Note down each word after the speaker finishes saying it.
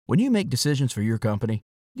When you make decisions for your company,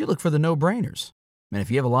 you look for the no-brainers. And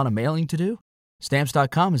if you have a lot of mailing to do,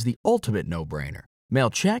 Stamps.com is the ultimate no-brainer. Mail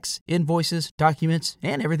checks, invoices, documents,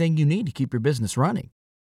 and everything you need to keep your business running.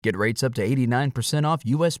 Get rates up to 89% off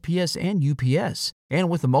USPS and UPS. And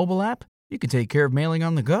with the mobile app, you can take care of mailing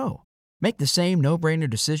on the go. Make the same no-brainer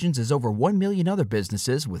decisions as over 1 million other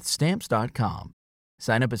businesses with Stamps.com.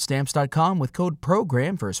 Sign up at Stamps.com with code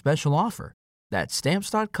PROGRAM for a special offer. That's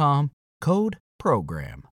Stamps.com, code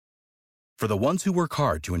PROGRAM. For the ones who work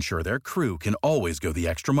hard to ensure their crew can always go the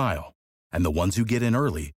extra mile, and the ones who get in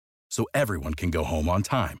early so everyone can go home on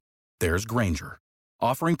time, there's Grainger,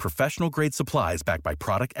 offering professional-grade supplies backed by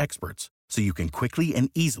product experts so you can quickly and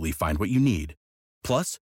easily find what you need.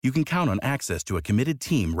 Plus, you can count on access to a committed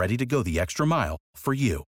team ready to go the extra mile for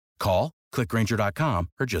you. Call, click Grainger.com,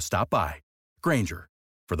 or just stop by. Grainger,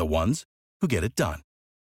 for the ones who get it done.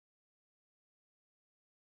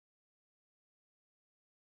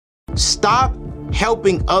 Stop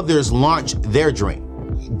helping others launch their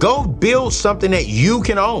dream. Go build something that you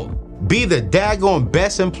can own. Be the daggone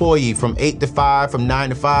best employee from 8 to 5, from 9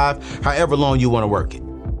 to 5, however long you want to work it.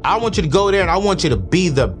 I want you to go there and I want you to be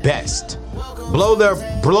the best. Blow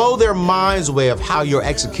their minds away of how you're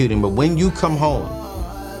executing. But when you come home,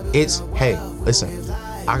 it's, hey, listen,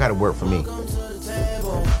 I got to work for me.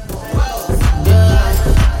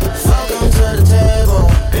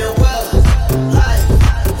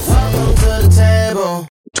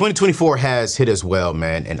 2024 has hit us well,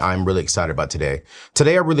 man, and I'm really excited about today.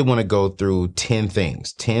 Today, I really want to go through 10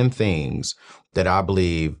 things that I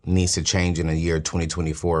believe needs to change in the year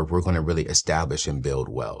 2024 if we're going to really establish and build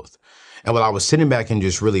wealth. And while I was sitting back and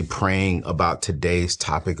just really praying about today's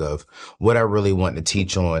topic of what I really want to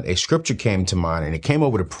teach on, a scripture came to mind, and it came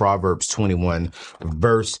over to Proverbs 21,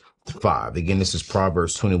 verse 5. Again, this is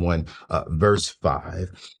Proverbs 21, verse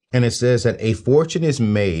 5. And it says that a fortune is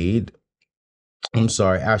made.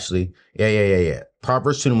 Proverbs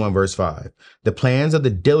 21, verse 5. The plans of the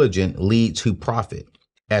diligent lead to profit,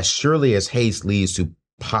 as surely as haste leads to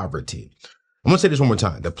poverty. I'm going to say this one more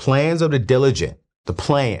time. The plans of the diligent, the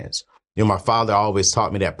plans. My father always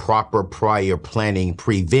taught me that proper prior planning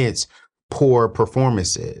prevents poor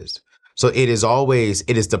performances. So it is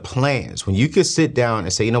the plans. When you can sit down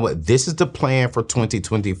and say, you know what, this is the plan for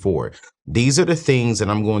 2024. These are the things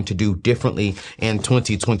that I'm going to do differently in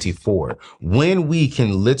 2024. When we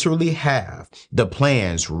can literally have the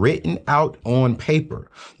plans written out on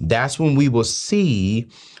paper, that's when we will see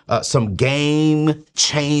some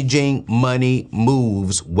game-changing money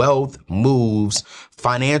moves, wealth moves,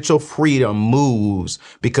 financial freedom moves,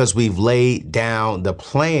 because we've laid down the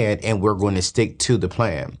plan and we're going to stick to the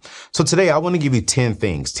plan. So today I want to give you 10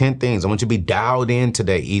 things. I want you to be dialed in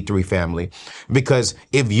today, E3 family, because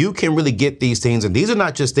if you can really get these things, and these are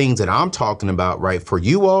not just things that I'm talking about, right? For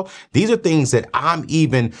you all, these are things that I'm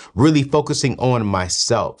even really focusing on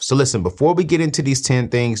myself. So listen, before we get into these 10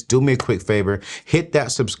 things, do me a quick favor, hit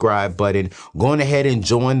that subscribe button, go on ahead and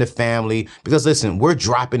join the family, because listen, we're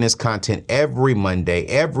dropping this content every Monday,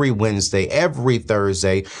 every Wednesday, every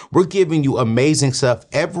Thursday. We're giving you amazing stuff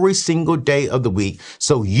every single day of the week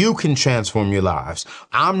so you can transform your lives.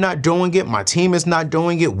 I'm not doing it. My team is not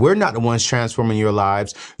doing it. We're not the ones transforming your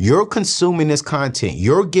lives. You're consuming this content.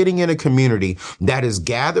 You're getting in a community that is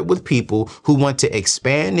gathered with people who want to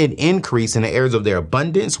expand and increase in the areas of their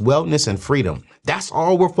abundance, wellness, and freedom. That's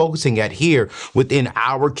all we're focusing at here within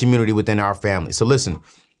our community, within our family. So listen,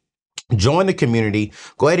 join the community.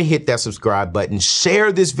 Go ahead and hit that subscribe button.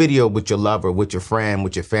 Share this video with your lover, with your friend,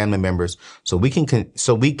 with your family members, so we can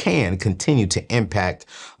continue to impact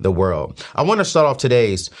the world. I want to start off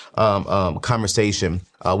today's conversation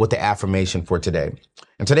with the affirmation for today.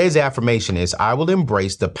 And today's affirmation is, I will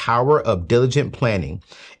embrace the power of diligent planning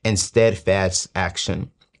and steadfast action.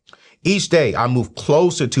 Each day, I move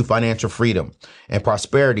closer to financial freedom and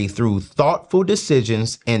prosperity through thoughtful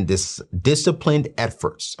decisions and disciplined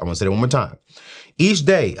efforts. I want to say that one more time. Each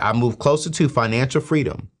day, I move closer to financial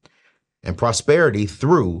freedom and prosperity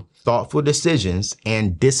through thoughtful decisions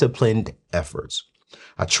and disciplined efforts.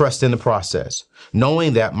 I trust in the process,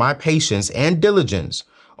 knowing that my patience and diligence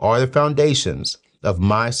are the foundations of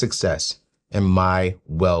my success and my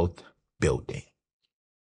wealth building.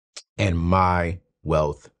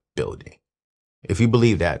 If you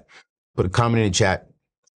believe that, put a comment in the chat,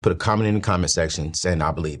 put a comment in the comment section saying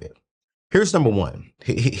I believe it. Here's number one.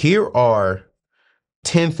 Here are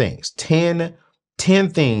 10 things, 10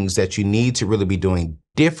 things that you need to really be doing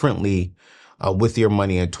differently with your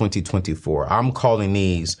money in 2024. I'm calling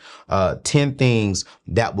these 10 things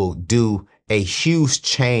that will do a huge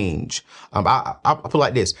change. I put it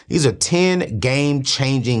like this. These are 10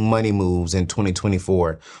 game-changing money moves in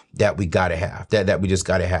 2024 that we got to have, that we just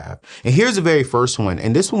got to have. And here's the very first one.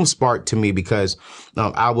 And this one sparked to me because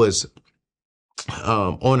I was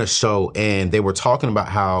on a show and they were talking about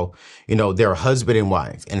how, they're a husband and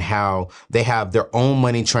wife and how they have their own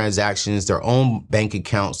money transactions, their own bank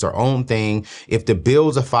accounts, their own thing. If the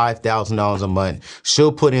bills are $5,000 a month,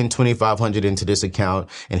 she'll put in $2,500 into this account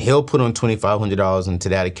and he'll put on $2,500 into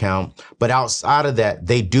that account. But outside of that,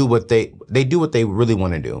 they do what they really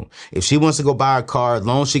want to do. If she wants to go buy a car, as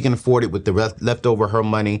long as she can afford it with the leftover her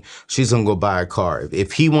money, she's going to go buy a car.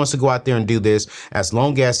 If he wants to go out there and do this, as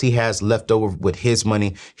long as he has leftover with his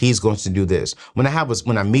money, he's going to do this. When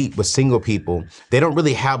I meet with single people, they don't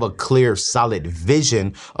really have a clear, solid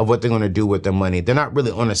vision of what they're going to do with their money. They're not really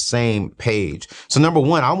on the same page. So number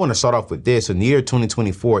one, I want to start off with this. In the year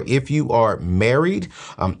 2024, if you are married,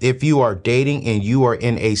 if you are dating and you are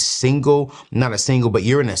in but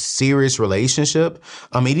you're in a serious relationship,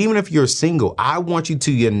 even if you're single, I want you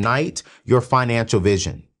to unite your financial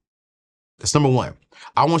vision. That's number one.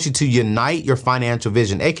 I want you to unite your financial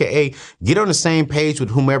vision, aka get on the same page with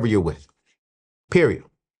whomever you're with. Period.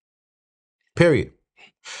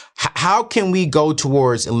 How can we go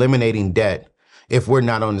towards eliminating debt if we're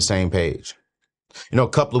not on the same page? A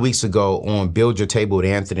couple of weeks ago on Build Your Table with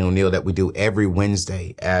Anthony O'Neill that we do every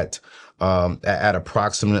Wednesday at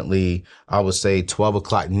approximately, I would say 12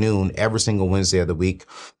 o'clock noon, every single Wednesday of the week.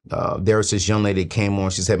 There was this young lady that came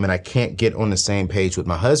on. She said, man, I can't get on the same page with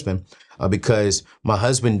my husband because my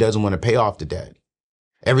husband doesn't want to pay off the debt.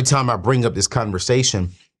 Every time I bring up this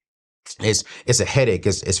conversation, it's a headache.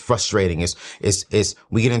 It's frustrating.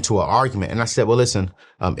 We get into an argument. And I said, well, listen,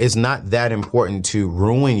 it's not that important to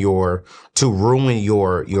ruin your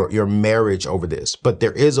marriage over this, but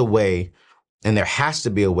there is a way. And there has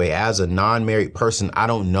to be a way. As a non-married person, I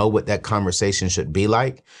don't know what that conversation should be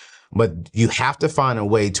like, but you have to find a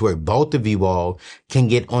way to where both of you all can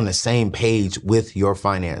get on the same page with your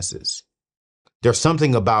finances. There's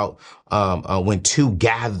something about when two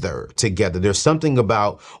gather together. There's something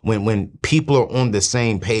about when people are on the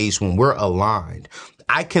same page, when we're aligned.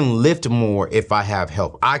 I can lift more if I have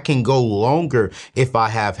help. I can go longer if I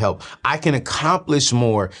have help. I can accomplish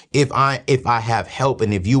more if I have help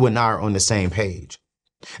and if you and I are on the same page.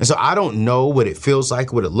 And so I don't know what it feels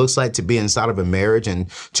like, what it looks like to be inside of a marriage and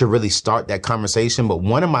to really start that conversation. But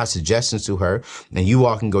one of my suggestions to her, and you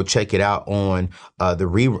all can go check it out on the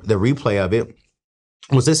replay of it,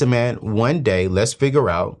 was, listen, man, one day let's figure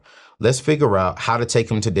out how to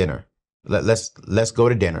take him to dinner. Let's go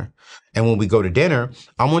to dinner. And when we go to dinner,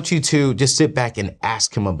 I want you to just sit back and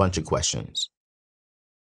ask him a bunch of questions.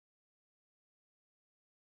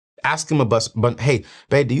 Ask him hey,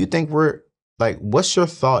 babe, do you think what's your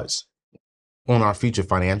thoughts on our future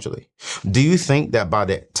financially? Do you think that by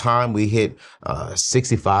the time we hit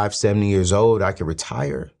 65, 70 years old, I can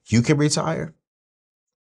retire? You can retire?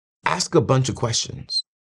 Ask a bunch of questions.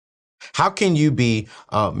 How can you be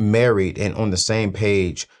married and on the same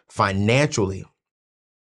page financially,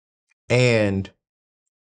 and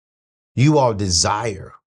you all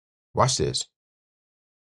desire, watch this,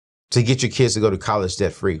 to get your kids to go to college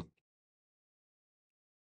debt free?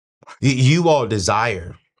 You all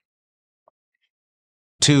desire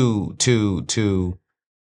to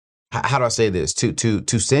how do I say this?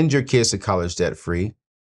 To send your kids to college debt free.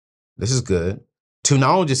 This is good. To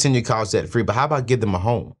not only just send your college debt free, but how about give them a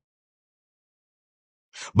home?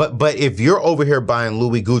 But if you're over here buying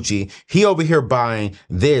Louis Gucci, he over here buying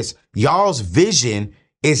this, y'all's vision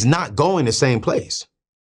is not going the same place.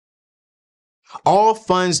 All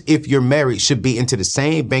funds, if you're married, should be into the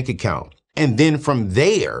same bank account. And then from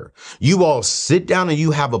there, you all sit down and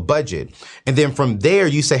you have a budget. And then from there,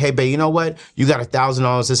 you say, hey, babe, you know what? You got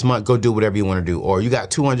 $1,000 this month. Go do whatever you want to do. Or you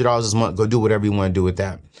got $200 this month. Go do whatever you want to do with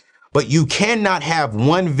that. But you cannot have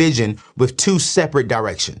one vision with two separate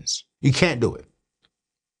directions. You can't do it.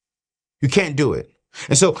 You can't do it.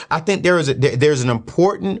 And so I think there's an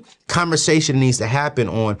important conversation that needs to happen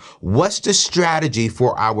on what's the strategy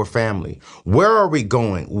for our family? Where are we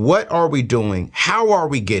going? What are we doing? How are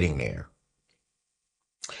we getting there?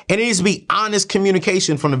 And it needs to be honest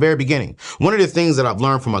communication from the very beginning. One of the things that I've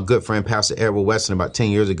learned from my good friend, Pastor Edward Weston, about 10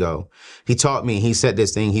 years ago, he taught me, he said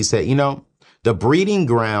this thing, he said, the breeding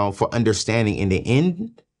ground for understanding in the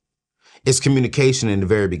end is communication in the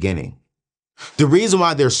very beginning. The reason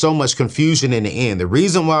why there's so much confusion in the end, the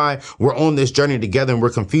reason why we're on this journey together and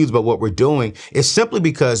we're confused about what we're doing is simply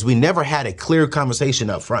because we never had a clear conversation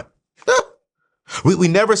up front. We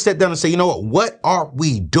never sat down and say, you know what are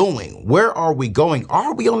we doing? Where are we going?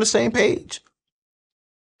 Are we on the same page?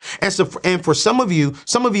 And so, and for some of you,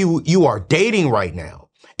 you are dating right now.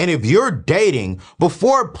 And if you're dating,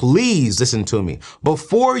 please listen to me.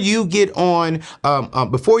 Before you get on,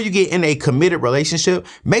 before you get in a committed relationship,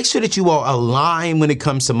 make sure that you are aligned when it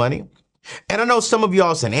comes to money. And I know some of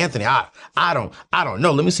y'all saying, Anthony, I don't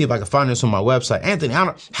know. Let me see if I can find this on my website. Anthony,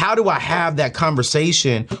 how do I have that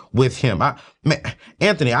conversation with him?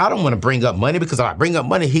 Anthony, I don't want to bring up money because if I bring up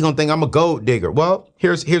money, he gonna think I'm a gold digger. Well,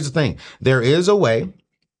 here's the thing. There is a way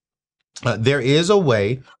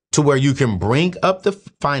to where you can bring up the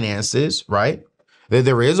finances, right?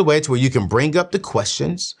 There is a way to where you can bring up the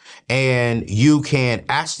questions and you can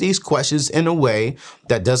ask these questions in a way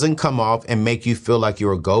that doesn't come off and make you feel like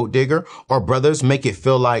you're a gold digger, or brothers make it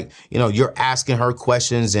feel like, you're asking her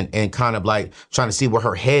questions and kind of like trying to see where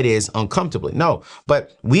her head is uncomfortably. No,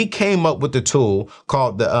 but we came up with the tool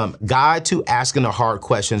called the Guide to Asking the Hard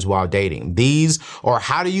Questions While Dating. These are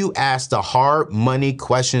how do you ask the hard money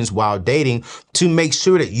questions while dating to make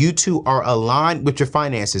sure that you two are aligned with your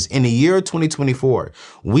finances. In the year 2024,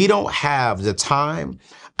 we don't have the time.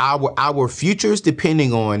 Our futures,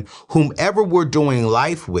 depending on whomever we're doing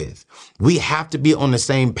life with, we have to be on the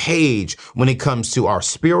same page when it comes to our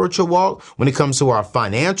spiritual walk, when it comes to our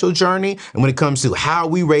financial journey, and when it comes to how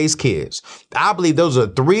we raise kids. I believe those are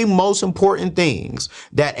three most important things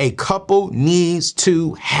that a couple needs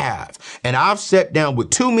to have. And I've sat down with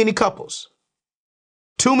too many couples,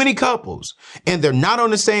 and they're not on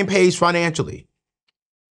the same page financially.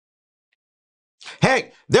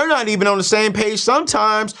 Heck, they're not even on the same page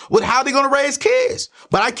sometimes with how they're going to raise kids.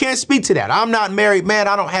 But I can't speak to that. I'm not married, man.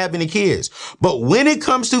 I don't have any kids. But when it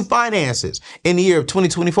comes to finances in the year of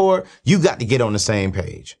 2024, you got to get on the same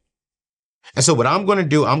page. And so what I'm going to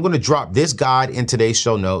do, I'm going to drop this guide in today's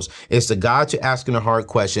show notes. It's the Guide to Asking the Hard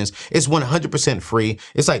Questions. It's 100% free.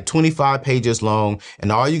 It's like 25 pages long.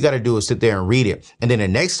 And all you got to do is sit there and read it. And then the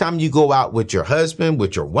next time you go out with your husband,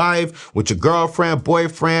 with your wife, with your girlfriend,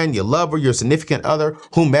 boyfriend, your lover, your significant other,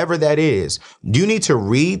 whomever that is, you need to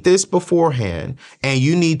read this beforehand and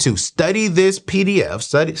you need to study this PDF,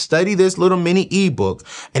 study this little mini ebook.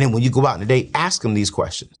 And then when you go out on a date, ask them these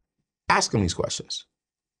questions. Ask them these questions.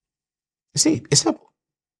 See, it's simple.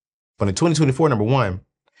 But in 2024, number one,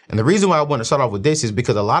 and the reason why I want to start off with this is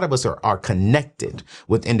because a lot of us are connected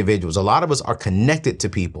with individuals. A lot of us are connected to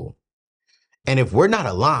people. And if we're not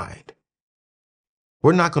aligned,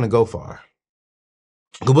 we're not going to go far.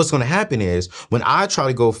 Because what's going to happen is when I try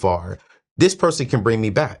to go far, this person can bring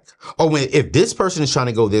me back. Or if this person is trying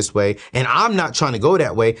to go this way and I'm not trying to go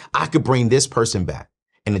that way, I could bring this person back.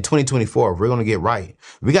 And in 2024, if we're going to get right,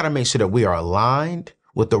 we got to make sure that we are aligned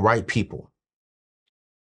with the right people.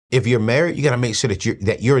 If you're married, you got to make sure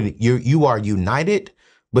that you are united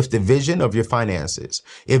with the vision of your finances.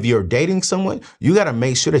 If you're dating someone, you got to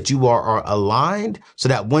make sure that you are aligned so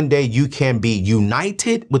that one day you can be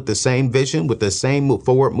united with the same vision, with the same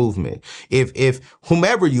forward movement. If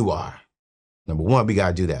whomever you are, number one, we got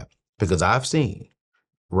to do that because I've seen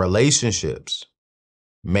relationships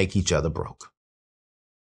make each other broke.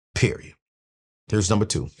 Period. Here's number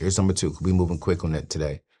two. We're moving quick on that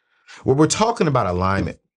today. Well, we're talking about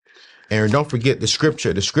alignment. And don't forget the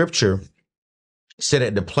scripture. The scripture said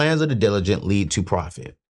that the plans of the diligent lead to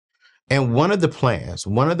profit. And one of the plans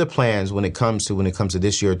when it comes to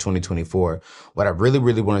this year, 2024, what I really,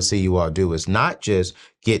 really want to see you all do is not just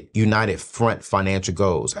get united front financial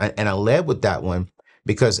goals. And I led with that one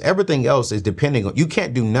because everything else is depending on, you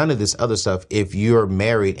can't do none of this other stuff if you're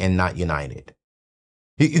married and not united.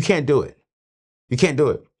 You can't do it. You can't do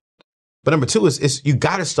it. But number two is you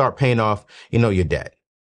got to start paying off, your debt.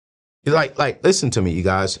 Like, listen to me, you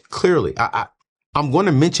guys. Clearly, I'm going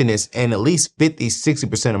to mention this in at least 50,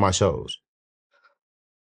 60% of my shows.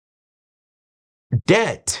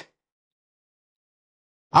 Debt.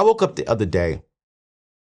 I woke up the other day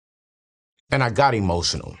and I got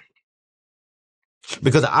emotional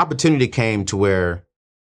because the opportunity came to where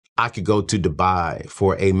I could go to Dubai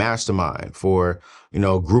for a mastermind for,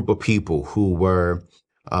 a group of people who were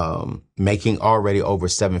making already over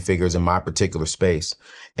 7 figures in my particular space.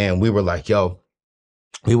 And we were like, yo,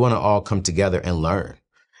 we want to all come together and learn.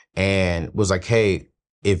 And was like, hey,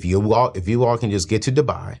 if you all can just get to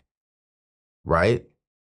Dubai, right?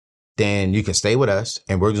 Then you can stay with us.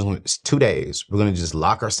 And we're just 2 days. We're going to just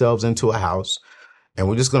lock ourselves into a house and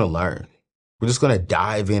we're just going to learn. We're just going to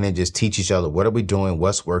dive in and just teach each other. What are we doing?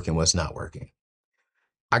 What's working? What's not working?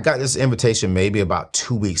 I got this invitation maybe about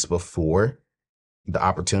 2 weeks before the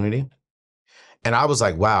opportunity. And I was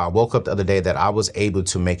like, wow, I woke up the other day that I was able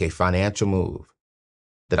to make a financial move,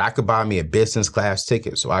 that I could buy me a business class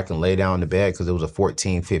ticket so I can lay down in the bed because it was a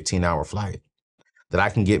 14, 15 hour flight. that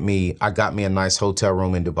I got me a nice hotel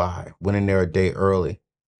room in Dubai, went in there a day early,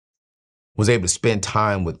 was able to spend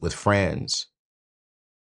time with friends.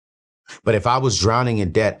 But if I was drowning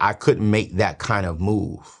in debt, I couldn't make that kind of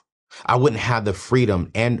move. I wouldn't have the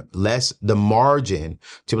freedom and less the margin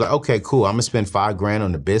to be like, okay, cool. I'm going to spend $5,000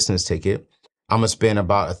 on the business ticket. I'm going to spend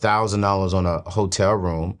about $1,000 on a hotel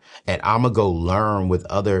room, and I'm going to go learn with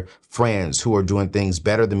other friends who are doing things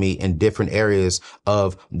better than me in different areas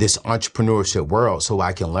of this entrepreneurship world so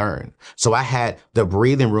I can learn. So I had the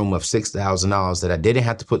breathing room of $6,000 that I didn't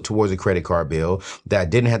have to put towards a credit card bill, that I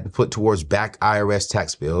didn't have to put towards back IRS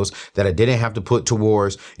tax bills, that I didn't have to put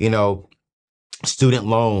towards, student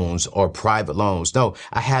loans or private loans. No,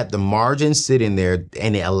 I had the margin sitting there,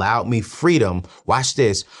 and it allowed me freedom. Watch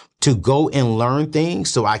this. To go and learn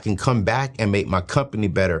things so I can come back and make my company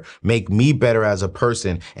better, make me better as a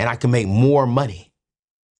person, and I can make more money.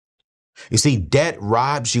 You see, debt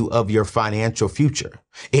robs you of your financial future.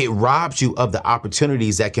 It robs you of the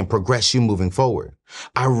opportunities that can progress you moving forward.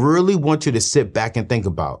 I really want you to sit back and think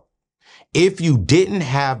about, if you didn't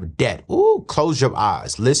have debt, close your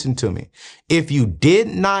eyes, listen to me. If you did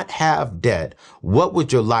not have debt, what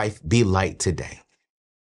would your life be like today?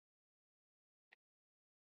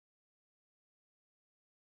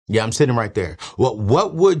 Yeah, I'm sitting right there. Well,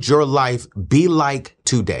 what would your life be like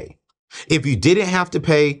today if you didn't have to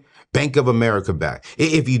pay Bank of America back?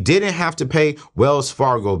 If you didn't have to pay Wells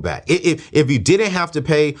Fargo back? If you didn't have to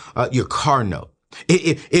pay your car note?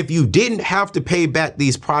 If you didn't have to pay back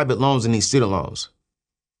these private loans and these student loans?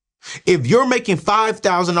 If you're making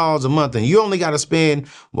 $5,000 a month and you only got to spend,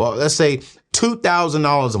 well, let's say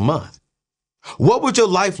 $2,000 a month, what would your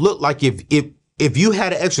life look like if you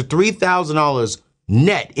had an extra $3,000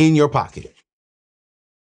 net in your pocket?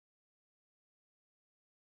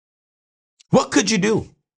 What could you do?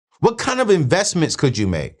 What kind of investments could you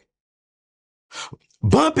make?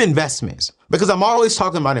 Bump investments, because I'm always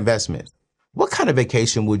talking about investments. What kind of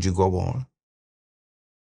vacation would you go on?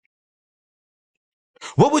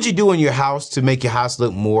 What would you do in your house to make your house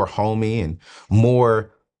look more homey and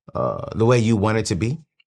more the way you want it to be?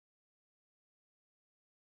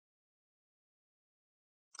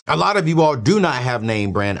 A lot of you all do not have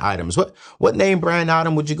name brand items. What name brand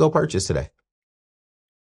item would you go purchase today?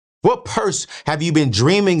 What purse have you been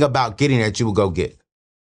dreaming about getting that you will go get?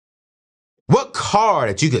 What car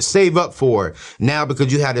that you could save up for now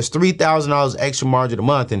because you had this $3,000 extra margin a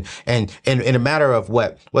month, and in a matter of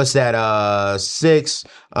what's that? 6,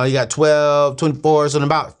 you got 12, 24, so in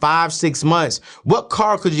about 5-6 months, what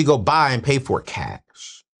car could you go buy and pay for cash?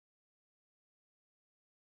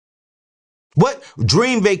 What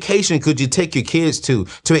dream vacation could you take your kids to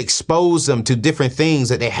expose them to different things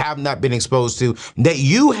that they have not been exposed to, that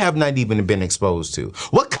you have not even been exposed to?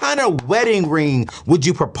 What kind of wedding ring would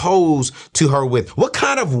you propose to her with? What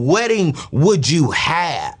kind of wedding would you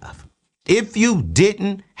have if you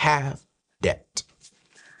didn't have debt?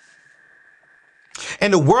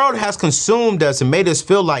 And the world has consumed us and made us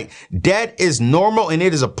feel like debt is normal and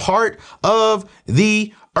it is a part of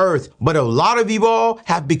the earth. But a lot of you all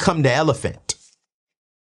have become the elephant.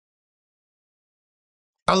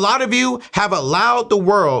 A lot of you have allowed the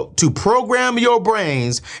world to program your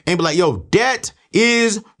brains and be like, yo, debt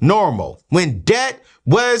is normal, when debt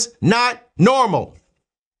was not normal.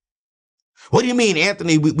 What do you mean,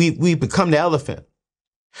 Anthony? We become the elephant.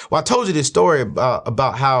 Well, I told you this story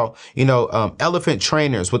about how, elephant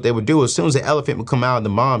trainers, what they would do as soon as the elephant would come out of the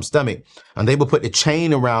mom's stomach, and they would put the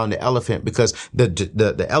chain around the elephant because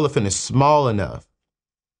the elephant is small enough.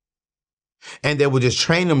 And they would just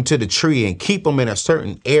train him to the tree and keep him in a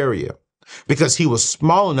certain area because he was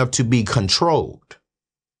small enough to be controlled.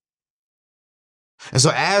 And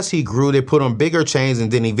so as he grew, they put on bigger chains,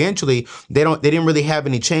 and then eventually they didn't really have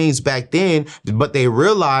any chains back then, but they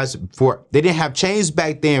realized they didn't have chains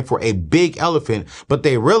back then for a big elephant, but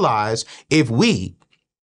they realized if we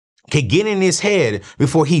could get in his head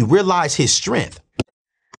before he realized his strength,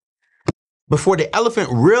 before the elephant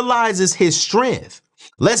realizes his strength,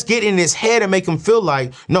 let's get in his head and make him feel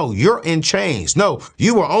like, no, you're in chains. No,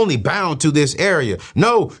 you are only bound to this area.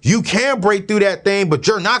 No, you can break through that thing, but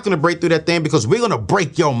you're not going to break through that thing because we're going to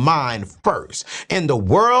break your mind first. And the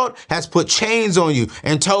world has put chains on you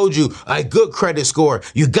and told you a good credit score.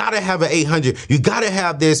 You got to have an 800. You got to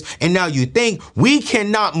have this. And now you think we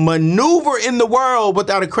cannot maneuver in the world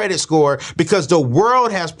without a credit score because the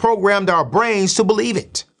world has programmed our brains to believe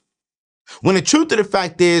it. When the truth of the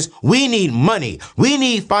fact is, we need money. We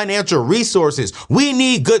need financial resources. We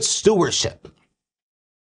need good stewardship.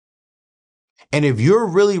 And if you're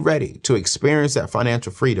really ready to experience that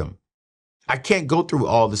financial freedom, I can't go through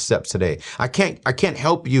all the steps today. I can't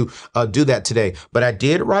help you do that today. But I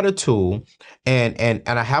did write a tool, and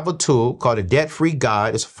I have a tool called a Debt-Free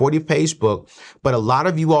Guide. It's a 40-page book. But a lot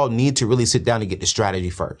of you all need to really sit down and get the strategy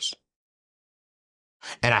first.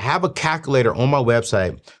 And I have a calculator on my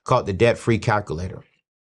website called the Debt-Free Calculator.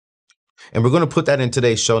 And we're going to put that in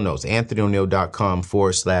today's show notes,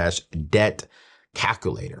 anthonyoneal.com/debt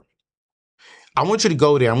calculator. I want you to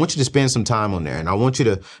go there. I want you to spend some time on there, and I want you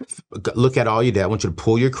to look at all your debt. I want you to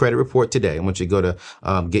pull your credit report today. I want you to go to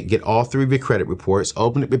get all 3 of your credit reports,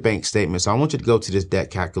 open up your bank statements. I want you to go to this debt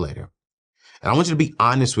calculator, and I want you to be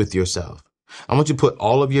honest with yourself. I want you to put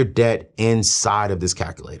all of your debt inside of this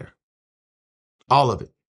calculator, all of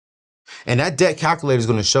it. And that debt calculator is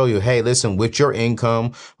going to show you, hey, listen, with your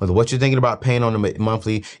income, with what you're thinking about paying on a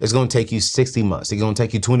monthly, it's going to take you 60 months. It's going to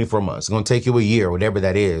take you 24 months. It's going to take you a year, whatever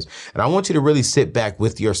that is. And I want you to really sit back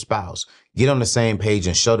with your spouse, get on the same page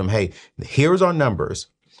and show them, hey, here's our numbers.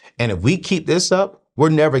 And if we keep this up, we're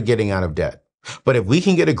never getting out of debt. But if we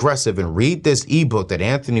can get aggressive and read this ebook that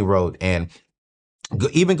Anthony wrote and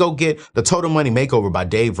even go get the Total Money Makeover by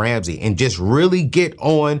Dave Ramsey and just really get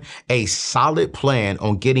on a solid plan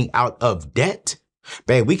on getting out of debt,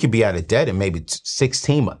 man, we could be out of debt in maybe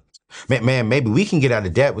 16 months. Man, maybe we can get out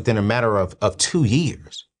of debt within a matter of 2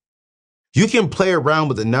 years. You can play around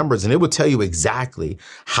with the numbers and it will tell you exactly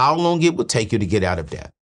how long it will take you to get out of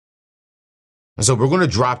debt. And so we're going to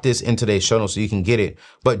drop this in today's show notes so you can get it.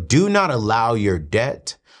 But do not allow your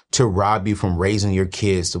debt to rob you from raising your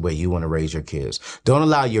kids the way you want to raise your kids. Don't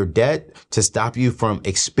allow your debt to stop you from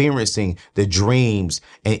experiencing the dreams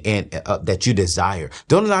and that you desire.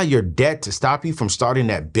 Don't allow your debt to stop you from starting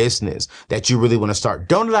that business that you really want to start.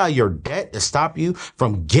 Don't allow your debt to stop you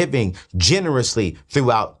from giving generously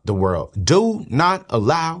throughout the world. Do not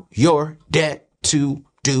allow your debt to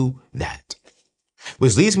do that.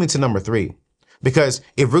 Which leads me to number 3, because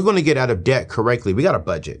if we're going to get out of debt correctly, we got a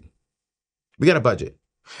budget. We got a budget.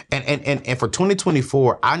 And for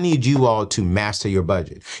 2024, I need you all to master your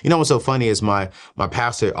budget. You know what's so funny is my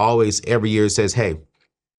pastor always every year says, hey,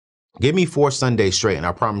 give me 4 Sundays straight and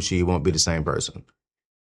I promise you won't be the same person.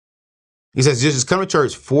 He says, just come to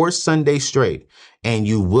church 4 Sundays straight and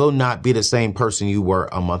you will not be the same person you were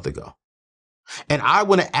a month ago. And I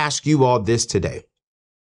want to ask you all this today.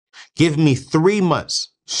 Give me 3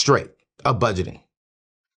 months straight of budgeting.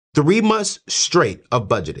 3 months straight of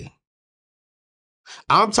budgeting.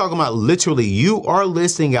 I'm talking about literally you are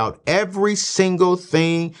listing out every single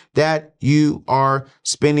thing that you are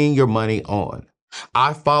spending your money on.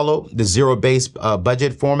 I follow the zero-based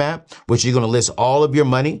budget format, which you're going to list all of your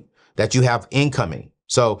money that you have incoming.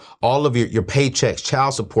 So all of your paychecks,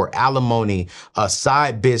 child support, alimony,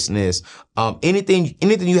 side business, anything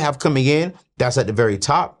you have coming in, that's at the very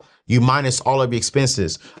top. You minus all of your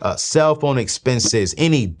expenses, cell phone expenses,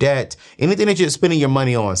 any debt, anything that you're spending your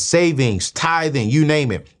money on, savings, tithing, you name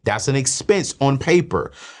it. That's an expense on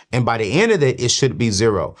paper. And by the end of it, it should be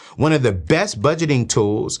 0. One of the best budgeting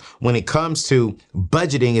tools when it comes to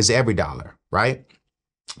budgeting is EveryDollar, right?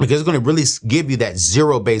 Because it's going to really give you that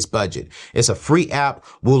zero-based budget. It's a free app.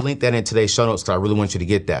 We'll link that in today's show notes because I really want you to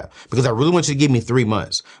get that. Because I really want you to give me 3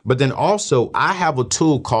 months. But then also, I have a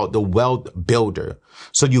tool called the Wealth Builder.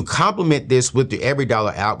 So you complement this with the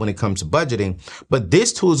EveryDollar app when it comes to budgeting. But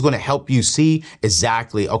this tool is going to help you see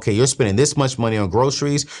exactly, okay, you're spending this much money on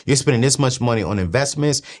groceries. You're spending this much money on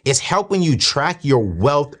investments. It's helping you track your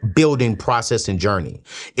wealth building process and journey.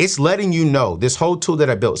 It's letting you know this whole tool that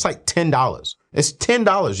I built, it's like $10. It's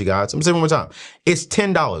 $10, you guys. I'm saying one more time. It's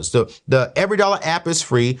 $10. The EveryDollar app is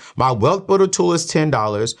free. My Wealth Builder tool is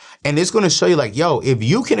 $10. And it's going to show you like, yo, if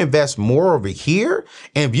you can invest more over here,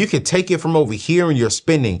 and if you can take it from over here and you're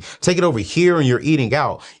spending, take it over here and you're eating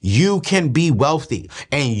out, you can be wealthy.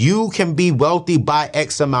 And you can be wealthy by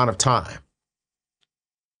X amount of time.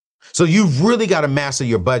 So you've really got to master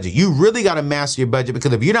your budget. You really got to master your budget,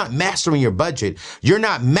 because if you're not mastering your budget, you're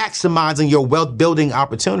not maximizing your wealth building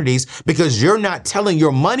opportunities, because you're not telling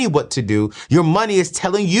your money what to do. Your money is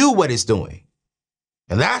telling you what it's doing.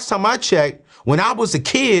 And last time I checked, when I was a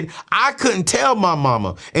kid, I couldn't tell my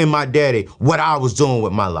mama and my daddy what I was doing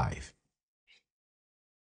with my life.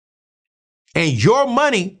 And your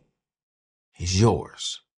money is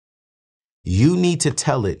yours. You need to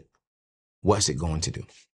tell it what's it going to do.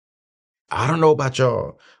 I don't know about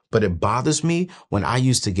y'all, but it bothers me when I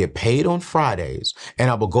used to get paid on Fridays and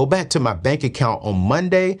I would go back to my bank account on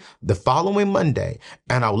Monday, the following Monday,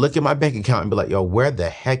 and I would look at my bank account and be like, yo, where the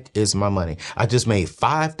heck is my money? I just made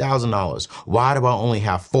 $5,000. Why do I only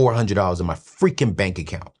have $400 in my freaking bank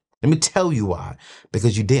account? Let me tell you why.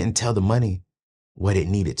 Because you didn't tell the money what it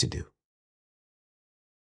needed to do.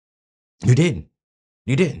 You didn't.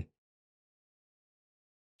 You didn't.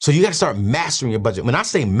 So you got to start mastering your budget. When I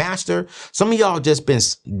say master, some of y'all just been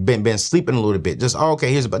sleeping a little bit. Just, oh,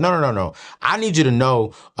 okay, here's a, but no. I need you to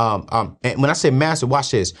know, and when I say master, watch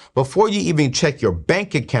this. Before you even check your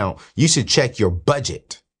bank account, you should check your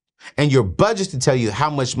budget. And your budget to tell you how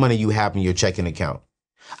much money you have in your checking account.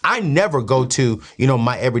 I never go to,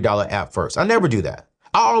 my EveryDollar app first. I never do that.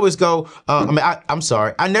 I always go,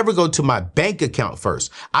 I never go to my bank account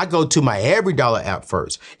first. I go to my EveryDollar app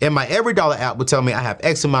first. And my EveryDollar app will tell me I have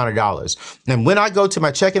X amount of dollars. And when I go to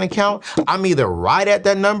my checking account, I'm either right at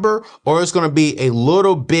that number or it's going to be a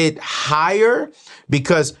little bit higher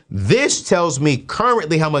because this tells me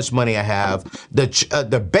currently how much money I have.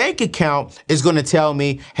 The bank account is going to tell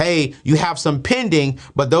me, hey, you have some pending,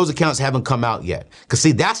 but those accounts haven't come out yet. Cause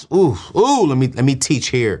see, that's, let me teach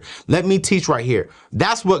here. Let me teach right here.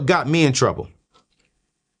 That's what got me in trouble.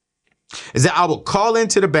 Is that I would call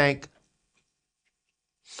into the bank.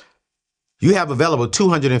 You have available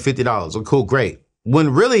 $250. Oh, cool, great. When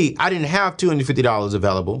really I didn't have $250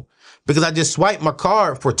 available because I just swiped my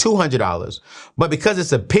card for $200. But because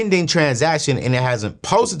it's a pending transaction and it hasn't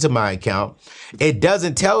posted to my account, it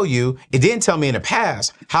didn't tell me in the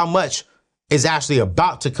past how much is actually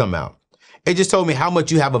about to come out. It just told me how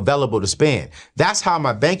much you have available to spend. That's how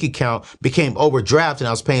my bank account became overdraft and I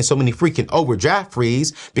was paying so many freaking overdraft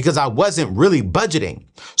fees because I wasn't really budgeting.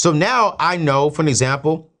 So now I know, for an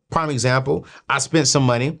example, prime example, I spent some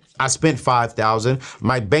money. I spent $5,000.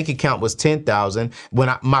 My bank account was $10,000. When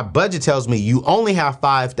my budget tells me you only have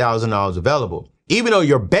 $5,000 available. Even though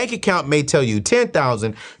your bank account may tell you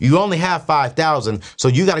 $10,000, you only have $5,000. So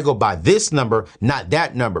you got to go by this number, not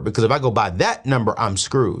that number. Because if I go by that number, I'm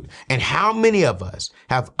screwed. And how many of us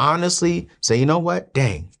have honestly say, you know what?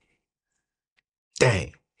 Dang.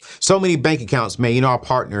 So many bank accounts, man. I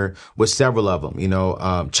partner with several of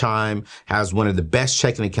them. Chime has one of the best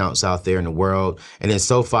checking accounts out there in the world. And then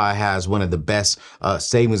SoFi has one of the best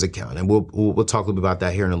savings account. And we'll talk a little bit about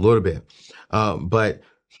that here in a little bit. But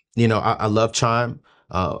I love Chime,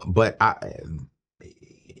 but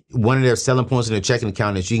one of their selling points in their checking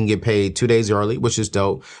account is you can get paid 2 days early, which is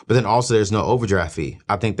dope. But then also there's no overdraft fee.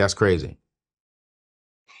 I think that's crazy.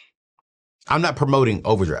 I'm not promoting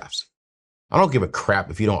overdrafts. I don't give a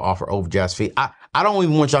crap if you don't offer overdraft fee. I don't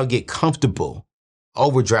even want y'all to get comfortable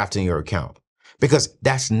overdrafting your account because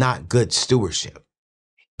that's not good stewardship.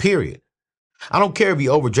 Period. I don't care if you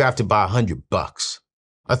overdrafted by $100,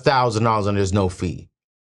 $1,000 and there's no fee.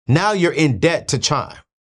 Now you're in debt to Chime.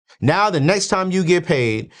 Now the next time you get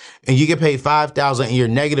paid and you get paid $5,000 and you're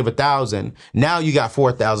negative $1,000, now you got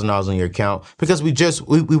 $4,000 in your account because we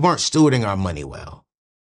weren't stewarding our money well.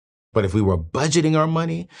 But if we were budgeting our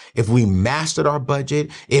money, if we mastered our budget,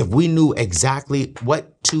 if we knew exactly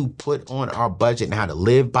what to put on our budget and how to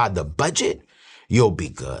live by the budget, you'll be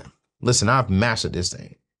good. Listen, I've mastered this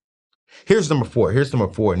thing. Here's number four.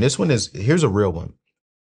 And this one here's a real one.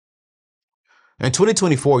 In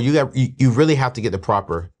 2024, you really have to get the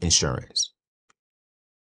proper insurance.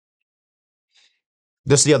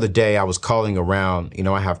 Just the other day, I was calling around,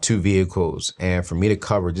 I have 2 vehicles, and for me to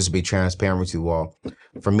cover, just to be transparent with you all,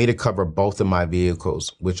 for me to cover both of my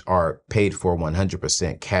vehicles, which are paid for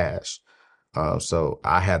 100% cash. So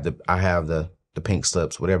I have the pink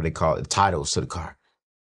slips, whatever they call it, the titles to the car.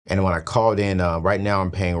 And when I called in, right now I'm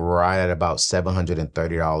paying right at about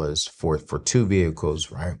 $730 for 2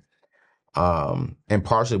 vehicles, right? And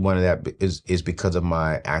partially one of that is because of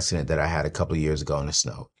my accident that I had a couple of years ago in the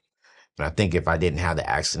snow. And I think if I didn't have the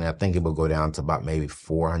accident, I think it would go down to about maybe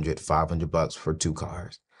 $400, $500 for 2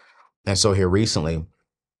 cars. And so here recently,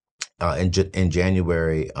 in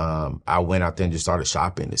January, I went out there and just started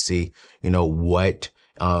shopping to see, what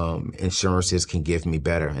insurances can give me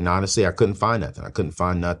better. And honestly, I couldn't find nothing. I couldn't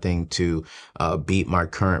find nothing to beat my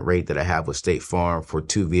current rate that I have with State Farm for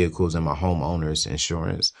 2 vehicles and my homeowner's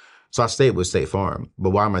insurance. So I stayed with State Farm.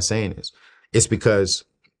 But why am I saying this? It's because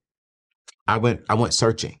I went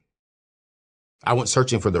searching. I went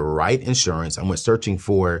searching for the right insurance. I went searching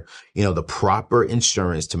for, the proper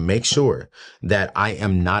insurance to make sure that I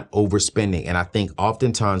am not overspending. And I think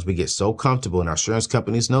oftentimes we get so comfortable, and our insurance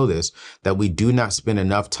companies know this, that we do not spend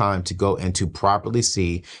enough time to go and to properly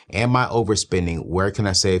see, am I overspending? Where can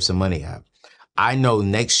I save some money at? I know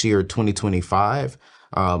next year, 2025,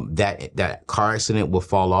 that car accident will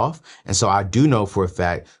fall off. And so I do know for a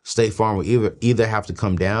fact State Farm will either have to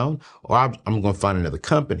come down or I'm going to find another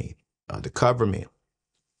company to cover me.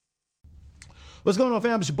 What's going on,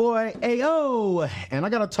 fam? It's your boy, AO. And I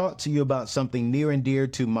got to talk to you about something near and dear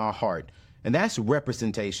to my heart, and that's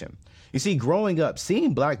representation. You see, growing up,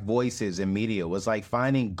 seeing Black voices in media was like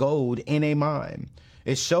finding gold in a mine.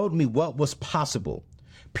 It showed me what was possible.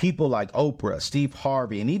 People like Oprah, Steve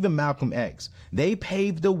Harvey, and even Malcolm X, they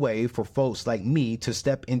paved the way for folks like me to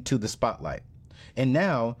step into the spotlight. And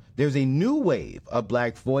now there's a new wave of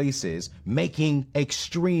Black voices making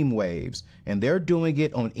extreme waves, and they're doing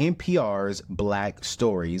it on NPR's Black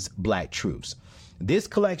Stories, Black Truths. This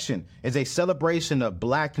collection is a celebration of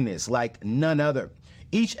Blackness like none other.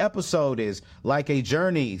 Each episode is like a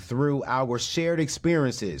journey through our shared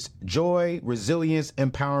experiences. Joy, resilience,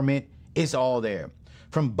 empowerment, it's all there.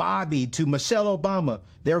 From Bobby to Michelle Obama,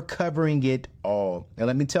 they're covering it all. And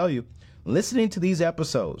let me tell you, listening to these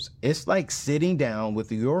episodes, it's like sitting down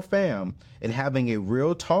with your fam and having a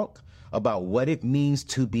real talk about what it means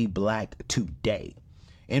to be Black today.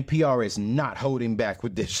 NPR is not holding back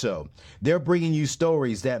with this show. They're bringing you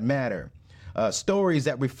stories that matter, stories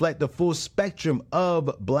that reflect the full spectrum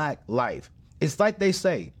of Black life. It's like they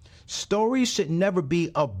say, stories should never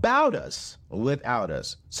be about us without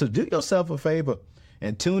us. So do yourself a favor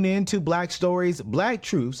and tune in to Black Stories, Black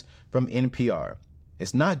Truths from NPR.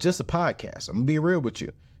 It's not just a podcast. I'm going to be real with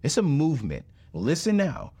you. It's a movement. Listen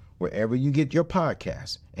now, wherever you get your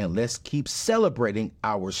podcasts, and let's keep celebrating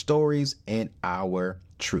our stories and our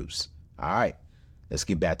truths. All right, let's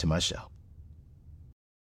get back to my show.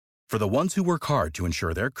 For the ones who work hard to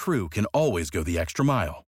ensure their crew can always go the extra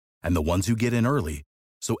mile, and the ones who get in early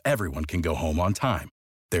so everyone can go home on time,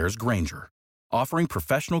 there's Grainger, offering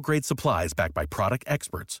professional-grade supplies backed by product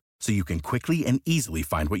experts so you can quickly and easily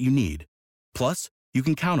find what you need. Plus, you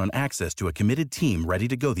can count on access to a committed team ready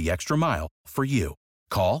to go the extra mile for you.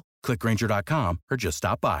 Call, click Grainger.com, or just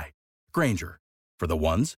stop by. Grainger, for the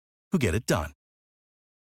ones who get it done.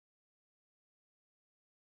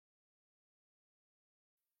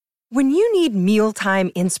 When you need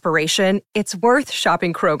mealtime inspiration, it's worth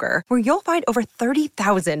shopping Kroger, where you'll find over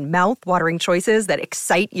 30,000 mouth-watering choices that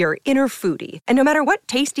excite your inner foodie. And no matter what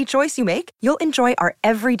tasty choice you make, you'll enjoy our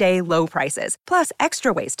everyday low prices, plus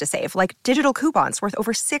extra ways to save, like digital coupons worth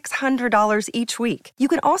over $600 each week. You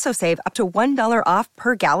can also save up to $1 off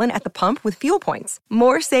per gallon at the pump with fuel points.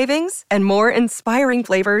 More savings and more inspiring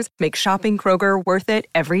flavors make shopping Kroger worth it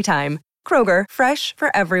every time. Kroger, fresh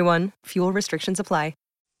for everyone. Fuel restrictions apply.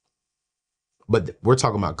 But we're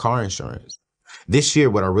talking about car insurance. This year,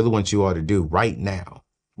 what I really want you all to do right now,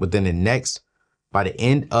 by the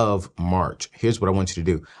end of March, here's what I want you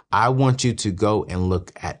to do. I want you to go and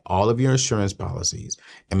look at all of your insurance policies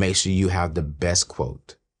and make sure you have the best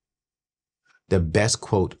quote. The best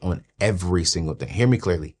quote on every single thing. Hear me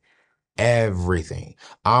clearly. Everything.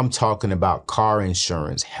 I'm talking about car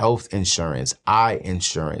insurance, health insurance, eye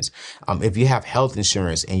insurance. If you have health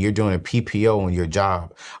insurance and you're doing a PPO on your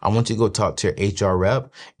job, I want you to go talk to your HR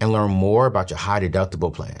rep and learn more about your high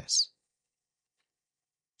deductible plans.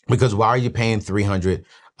 Because why are you paying $300,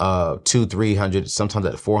 $300, sometimes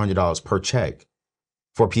at $400 per check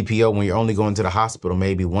for PPO when you're only going to the hospital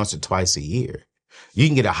maybe once or twice a year? You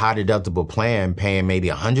can get a high deductible plan paying maybe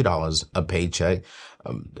 $100 a paycheck.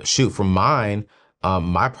 From mine,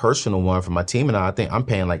 my personal one for my team and I think I'm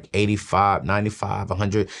paying like $85, $95,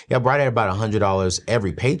 $100. Yeah, right at about $100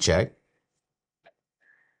 every paycheck.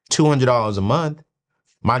 $200 a month.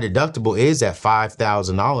 My deductible is at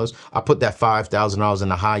 $5,000. I put that $5,000 in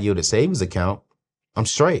the high yielded savings account. I'm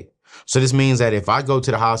straight. So this means that if I go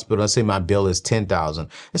to the hospital, let's say my bill is $10,000,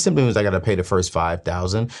 it simply means I got to pay the first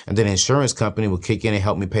 $5,000, and then the insurance company will kick in and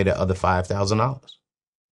help me pay the other $5,000.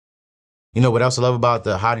 You know what else I love about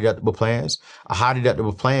the high deductible plans? High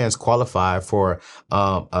deductible plans qualify for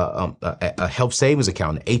a health savings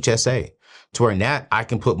account, an HSA, to where in that I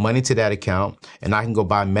can put money to that account and I can go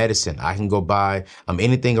buy medicine. I can go buy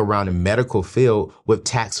anything around the medical field with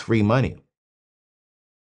tax-free money.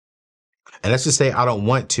 And let's just say I don't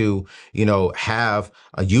want to,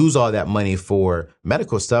 use all that money for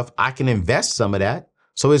medical stuff. I can invest some of that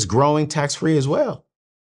so it's growing tax-free as well.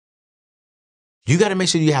 You got to make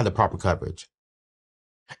sure you have the proper coverage.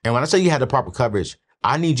 And when I say you have the proper coverage,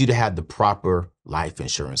 I need you to have the proper life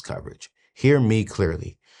insurance coverage. Hear me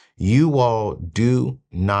clearly. You all do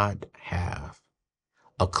not have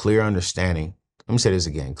a clear understanding. Let me say this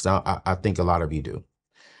again, because I think a lot of you do.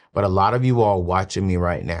 But a lot of you all watching me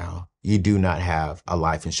right now, you do not have a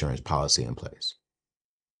life insurance policy in place.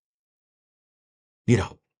 You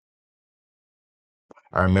don't.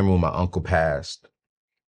 I remember when my uncle passed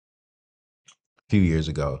a few years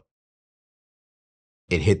ago,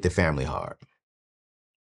 it hit the family hard.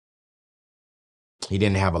 He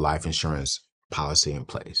didn't have a life insurance policy in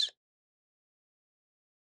place.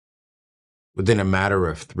 Within a matter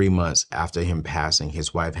of 3 months after him passing,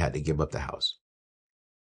 his wife had to give up the house.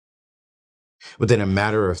 Within a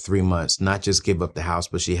matter of 3 months, not just give up the house,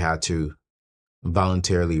 but she had to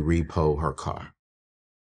voluntarily repo her car.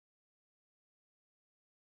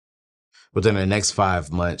 Within the next 5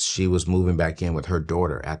 months, she was moving back in with her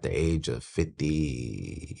daughter at the age of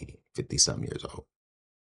 50 some years old.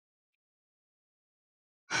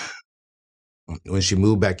 When she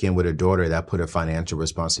moved back in with her daughter, that put a financial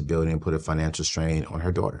responsibility and put a financial strain on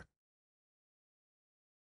her daughter.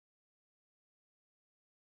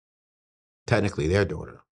 Technically, their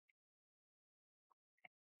daughter.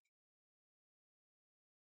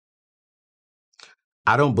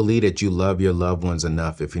 I don't believe that you love your loved ones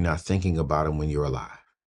enough if you're not thinking about them when you're alive.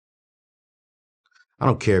 I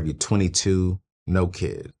don't care if you're 22, no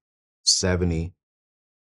kid, 70,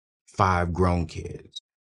 5 grown kids.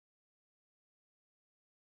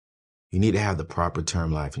 You need to have the proper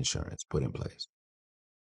term life insurance put in place.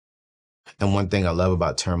 And one thing I love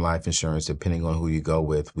about term life insurance, depending on who you go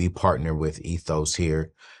with, we partner with Ethos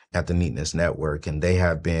here at the Neatness Network, and they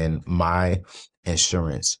have been my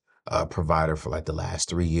insurance provider for like the last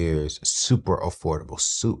 3 years. Super affordable.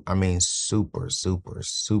 Super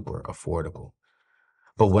affordable.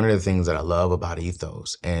 But one of the things that I love about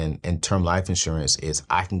Ethos and term life insurance is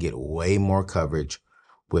I can get way more coverage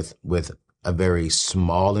with a very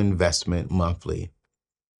small investment monthly.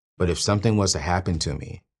 But if something was to happen to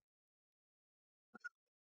me,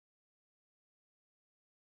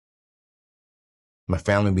 my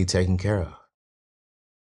family would be taken care of.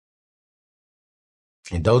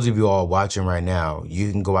 And those of you all watching right now,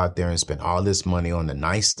 you can go out there and spend all this money on the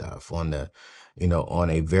nice stuff, on a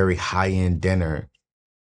very high-end dinner.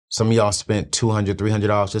 Some of y'all spent $200,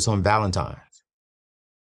 $300 just on Valentine's.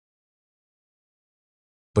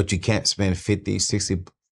 But you can't spend 50, 60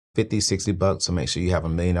 bucks to make sure you have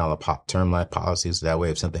 $1 million term life policies. So that way,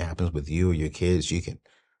 if something happens with you or your kids, you can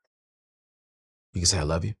say, I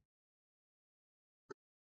love you.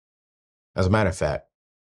 As a matter of fact,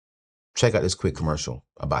 check out this quick commercial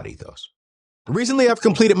about Ethos. Recently, I've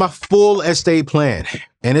completed my full estate plan,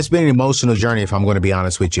 and it's been an emotional journey, if I'm going to be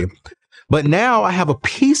honest with you. But now I have a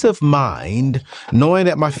peace of mind knowing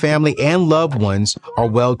that my family and loved ones are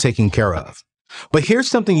well taken care of. But here's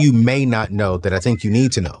something you may not know that I think you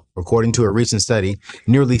need to know. According to a recent study,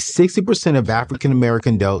 nearly 60% of African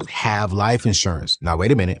American adults have life insurance. Now,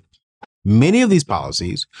 wait a minute. Many of these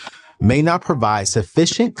policies may not provide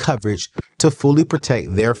sufficient coverage to fully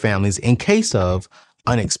protect their families in case of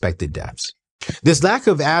unexpected deaths. This lack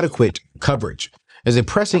of adequate coverage is a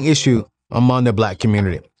pressing issue among the Black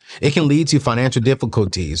community. It can lead to financial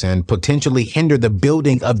difficulties and potentially hinder the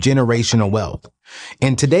building of generational wealth.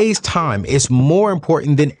 In today's time, it's more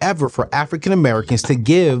important than ever for African Americans to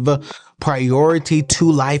give priority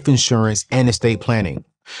to life insurance and estate planning.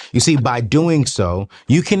 You see, by doing so,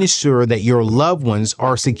 you can ensure that your loved ones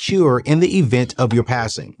are secure in the event of your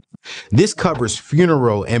passing. This covers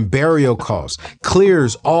funeral and burial costs,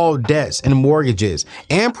 clears all debts and mortgages,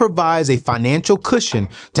 and provides a financial cushion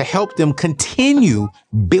to help them continue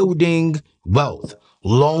building wealth,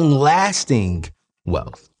 long-lasting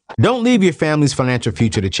wealth. Don't leave your family's financial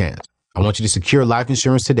future to chance. I want you to secure life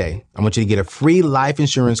insurance today. I want you to get a free life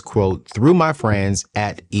insurance quote through my friends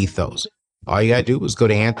at Ethos. All you got to do is go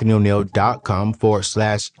to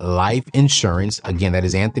anthonyoneal.com/life insurance. Again, that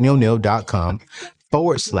is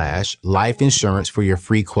anthonyoneal.com/life insurance for your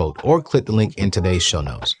free quote, or click the link in today's show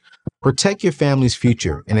notes. Protect your family's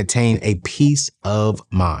future and attain a peace of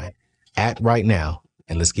mind. Act right now,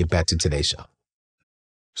 and let's get back to today's show.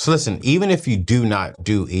 So listen, even if you do not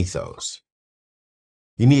do Ethos,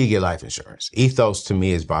 you need to get life insurance. Ethos to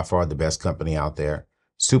me is by far the best company out there.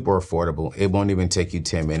 Super affordable. It won't even take you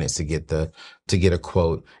 10 minutes to get a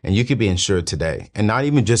quote, and you could be insured today. And not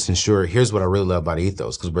even just insured. Here's what I really love about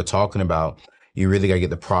Ethos, because we're talking about you really got to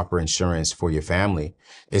get the proper insurance for your family,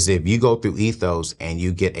 is if you go through Ethos and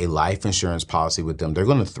you get a life insurance policy with them, they're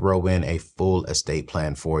going to throw in a full estate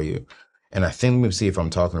plan for you. And I think, let me see if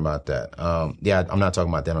I'm talking about that. Yeah, I'm not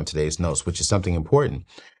talking about that on today's notes, which is something important,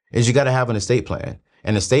 is you got to have an estate plan.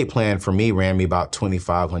 An estate plan for me ran me about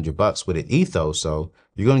 $2,500 with an Ethos. So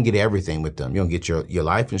you're going to get everything with them. You're going to get your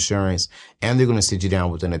life insurance, and they're going to sit you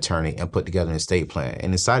down with an attorney and put together an estate plan.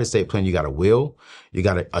 And inside the estate plan, you got a will, you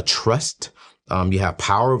got a trust. You have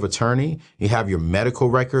power of attorney. You have your medical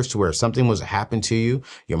records to where if something was to happen to you,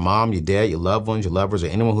 your mom, your dad, your loved ones, your lovers, or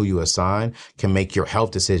anyone who you assign can make your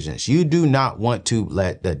health decisions. You do not want to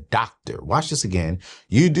let the doctor, watch this again,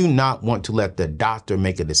 you do not want to let the doctor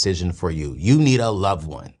make a decision for you. You need a loved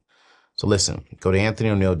one. So listen, go to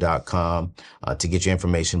anthonyoneal.com to get your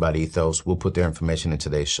information about Ethos. We'll put their information in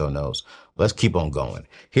today's show notes. Let's keep on going.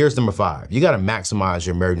 Here's number 5. You got to maximize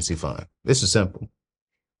your emergency fund. This is simple.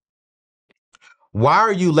 Why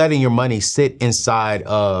are you letting your money sit inside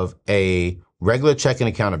of a regular checking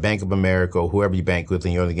account at Bank of America or whoever you bank with,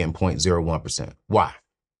 and you're only getting 0.01%. Why?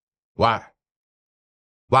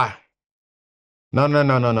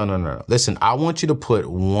 No. Listen, I want you to put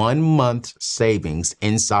 1 month savings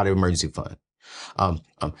inside of emergency fund.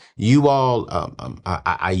 You all,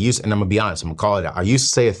 I used, and I'm gonna be honest, I'm gonna call it out. I used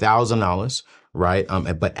to say $1,000, right?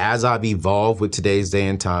 But as I've evolved with today's day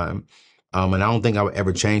and time, and I don't think I would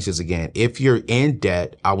ever change this again. If you're in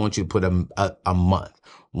debt, I want you to put a month,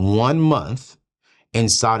 1 month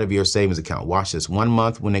inside of your savings account. Watch this. 1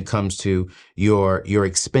 month when it comes to your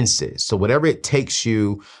expenses. So whatever it takes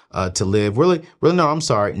you to live, really, no, I'm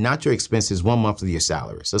sorry, not your expenses, 1 month of your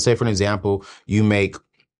salary. So say, for an example, you make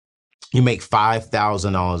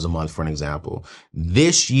 $5,000 a month, for an example.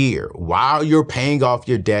 This year, while you're paying off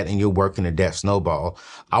your debt and you're working a debt snowball,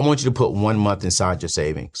 I want you to put 1 month inside your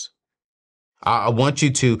savings. I want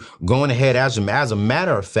you to go on ahead. As a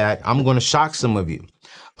matter of fact, I'm going to shock some of you.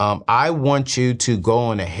 I want you to go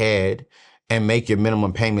on ahead and make your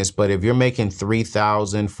minimum payments. But if you're making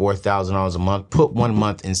 $3,000, $4,000 a month, put 1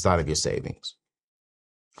 month inside of your savings.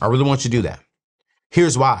 I really want you to do that.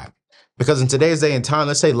 Here's why. Because in today's day and time,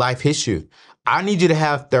 let's say life hits you. I need you to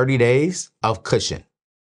have 30 days of cushion.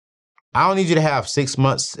 I don't need you to have 6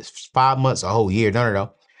 months, 5 months, a whole year.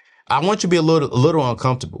 No. I want you to be a little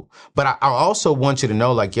uncomfortable. But I also want you to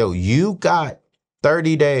know, like, yo, you got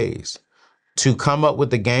 30 days to come up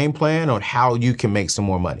with a game plan on how you can make some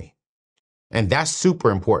more money. And that's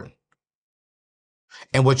super important.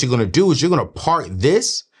 And what you're going to do is you're going to park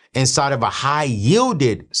this inside of a high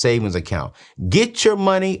yielded savings account. Get your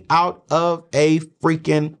money out of a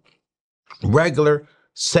freaking regular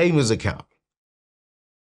savings account.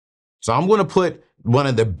 So I'm going to put one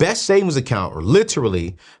of the best savings account, or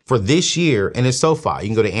literally for this year, and it's SoFi. You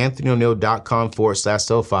can go to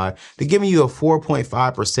anthonyoneal.com/SoFi. They're giving you a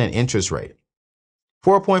 4.5% interest rate.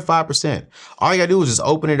 4.5%. All you gotta do is just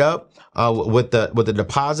open it up with the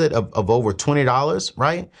deposit of over $20,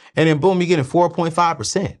 right? And then boom, you're getting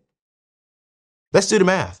 4.5%. Let's do the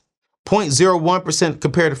math. 0.01%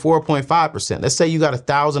 compared to 4.5%. Let's say you got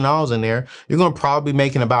 $1,000 in there. You're gonna probably be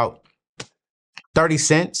making about 30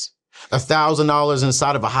 cents. $1,000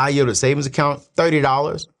 inside of a high yielded savings account,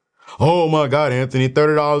 $30. Oh my God, Anthony,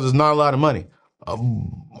 $30 is not a lot of money.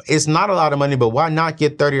 It's not a lot of money, but why not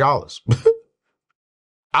get $30?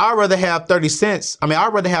 I'd rather have 30 cents. I'd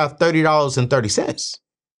rather have $30.30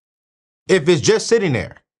 if it's just sitting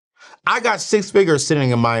there. I got 6 figures sitting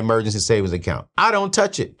in my emergency savings account. I don't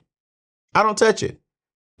touch it.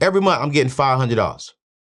 Every month I'm getting $500.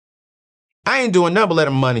 I ain't doing nothing but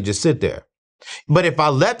letting money just sit there. But if I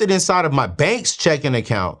left it inside of my bank's checking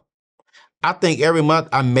account, I think every month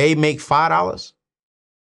I may make $5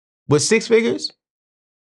 with 6 figures.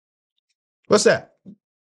 What's that?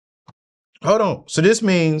 Hold on. So this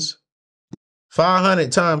means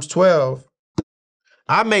 500 times 12.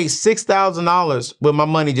 I made $6,000 with my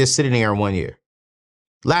money just sitting there in 1 year.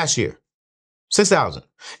 Last year, 6,000.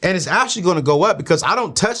 And it's actually going to go up because I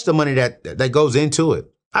don't touch the money that goes into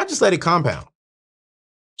it. I just let it compound.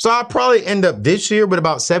 So I'll probably end up this year with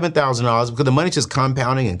about $7,000 because the money's just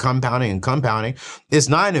compounding and compounding and compounding. It's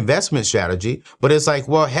not an investment strategy, but it's like,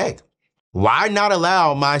 well, heck, why not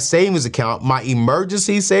allow my savings account, my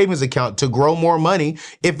emergency savings account, to grow more money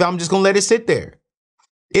if I'm just going to let it sit there?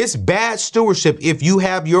 It's bad stewardship if you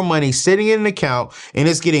have your money sitting in an account and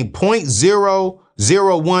it's getting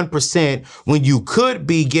 0.001% when you could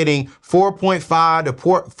be getting 4.5 to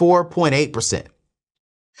 4.8%.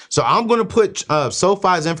 So I'm going to put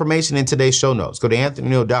SoFi's information in today's show notes. Go to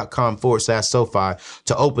anthonyoneal.com/SoFi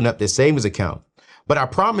to open up this savings account. But I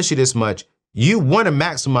promise you this much. You want to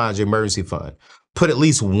maximize your emergency fund. Put at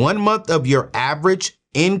least 1 month of your average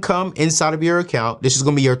income inside of your account. This is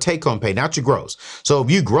going to be your take-home pay, not your gross. So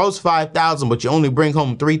if you gross $5,000, but you only bring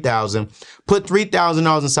home $3,000, put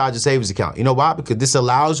 $3,000 inside your savings account. You know why? Because this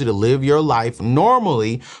allows you to live your life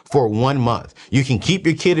normally for 1 month. You can keep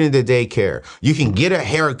your kid in the daycare. You can get a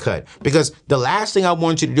haircut, because the last thing I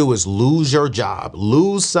want you to do is lose your job,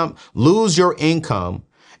 lose your income,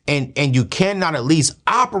 and you cannot at least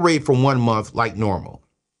operate for 1 month like normal.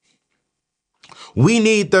 We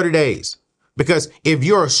need 30 days. Because if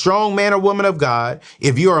you're a strong man or woman of God,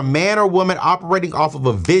 if you're a man or woman operating off of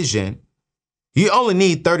a vision, you only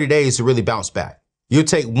need 30 days to really bounce back. You'll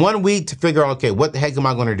take 1 week to figure out, okay, what the heck am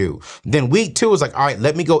I going to do? Then week 2 is like, all right,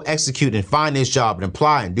 let me go execute and find this job and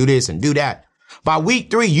apply and do this and do that. By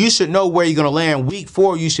week 3, you should know where you're going to land. Week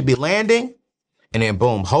 4, you should be landing. And then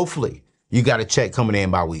boom, hopefully you got a check coming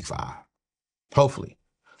in by week 5. Hopefully.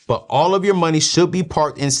 but all of your money should be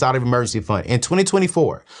parked inside of emergency fund. In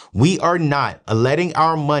 2024, we are not letting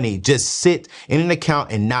our money just sit in an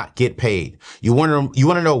account and not get paid. You want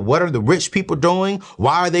to know what are the rich people doing?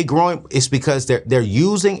 Why are they growing? It's because they're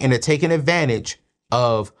using and they're taking advantage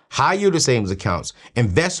of high yield savings accounts,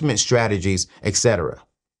 investment strategies, etc.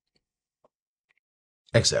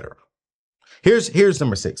 etc. Here's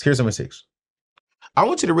number 6. Here's number 6. I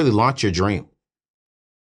want you to really launch your dream.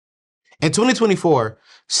 In 2024,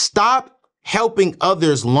 stop helping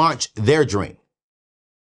others launch their dream.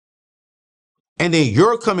 And then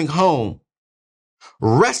you're coming home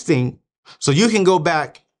resting so you can go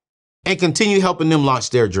back and continue helping them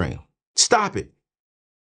launch their dream. Stop it.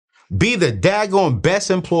 Be the daggone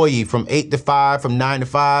best employee from 8 to 5, from 9 to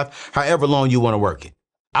 5, however long you want to work it.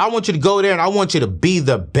 I want you to go there and I want you to be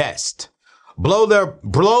the best. Blow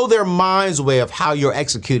their minds away of how you're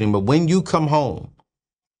executing. But when you come home,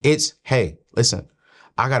 it's, hey, listen,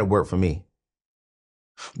 I got to work for me.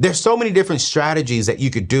 There's so many different strategies that you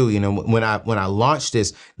could do. You know, when I launched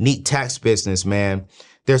this neat tax business, man,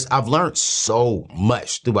 I've learned so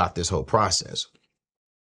much throughout this whole process.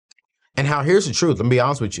 And here's the truth. Let me be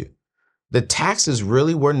honest with you. The taxes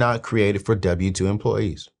really were not created for W-2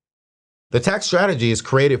 employees. The tax strategy is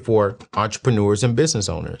created for entrepreneurs and business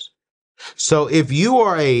owners. So if you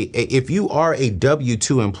are a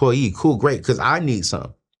W-2 employee, cool, great, because I need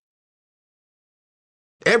some.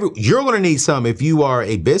 You're going to need some if you are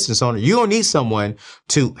a business owner. You're going to need someone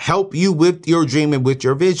to help you with your dream and with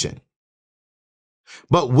your vision.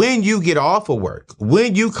 But when you get off of work,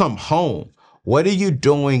 when you come home, what are you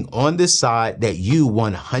doing on the side that you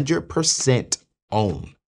 100%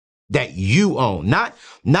 own? That you own,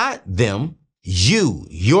 not them, you,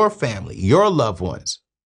 your family, your loved ones.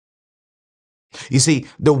 You see,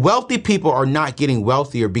 the wealthy people are not getting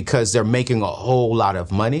wealthier because they're making a whole lot of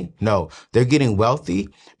money. No, they're getting wealthy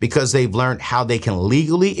because they've learned how they can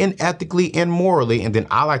legally and ethically and morally, and then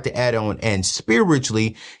I like to add on, and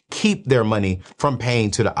spiritually keep their money from paying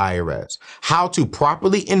to the IRS. How to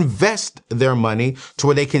properly invest their money to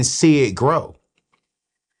where they can see it grow.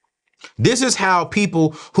 This is how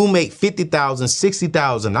people who make $50,000,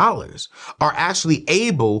 $60,000 are actually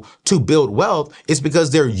able to build wealth. It's because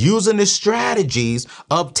they're using the strategies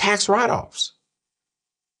of tax write-offs.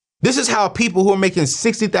 This is how people who are making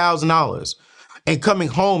 $60,000 and coming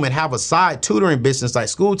home and have a side tutoring business like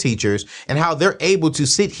school teachers, and how they're able to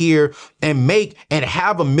sit here and make and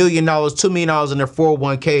have $1 million, $2 million in their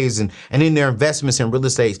 401ks and in their investments in real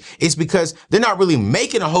estate. It's because they're not really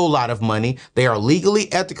making a whole lot of money. They are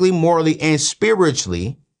legally, ethically, morally, and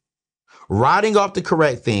spiritually writing off the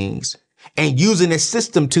correct things and using a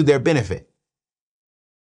system to their benefit.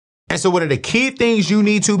 And so one of the key things you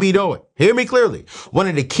need to be doing, hear me clearly, one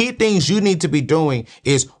of the key things you need to be doing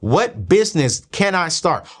is, what business can I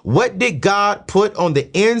start? What did God put on the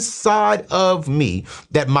inside of me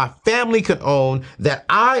that my family can own, that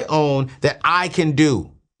I can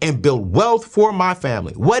do and build wealth for my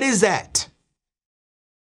family? What is that?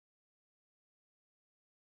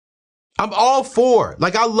 I'm all for,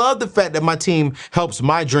 I love the fact that my team helps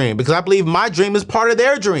my dream, because I believe my dream is part of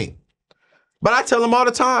their dream. But I tell them all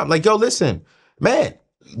the time, yo, listen, man,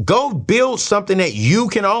 go build something that you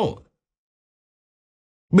can own.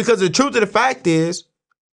 Because the truth of the fact is,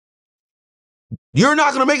 you're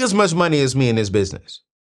not going to make as much money as me in this business.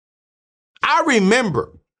 I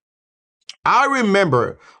remember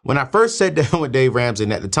when I first sat down with Dave Ramsey,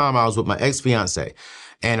 and at the time I was with my ex-fiance,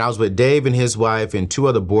 and I was with Dave and his wife and 2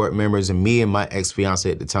 other board members, and me and my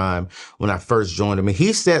ex-fiance at the time when I first joined him. And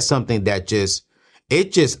he said something that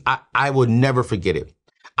I will never forget it.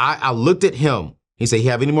 I looked at him. He said, "You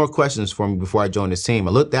have any more questions for me before I join this team?"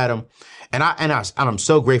 I looked at him, and I'm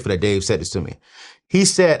so grateful that Dave said this to me. He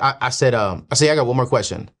said, I said, I got one more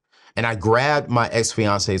question. And I grabbed my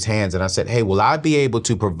ex-fiance's hands and I said, "Hey, will I be able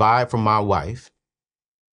to provide for my wife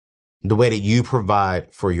the way that you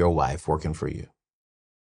provide for your wife working for you?"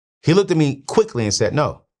 He looked at me quickly and said,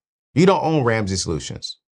 "No, you don't own Ramsey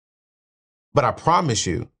Solutions. But I promise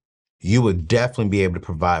you, you would definitely be able to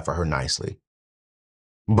provide for her nicely."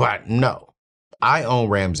 But no, I own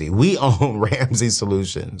Ramsey. We own Ramsey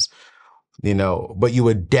Solutions, but you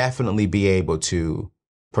would definitely be able to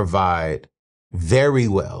provide very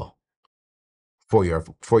well for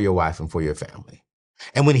your wife and for your family.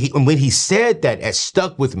 And when he said that, it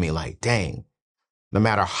stuck with me dang, no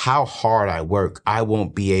matter how hard I work, I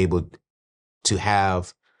won't be able to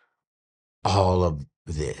have all of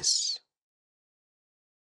this.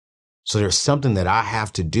 So there's something that I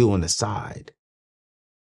have to do on the side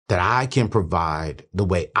that I can provide the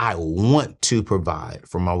way I want to provide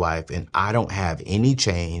for my wife. And I don't have any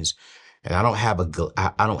chains And I don't have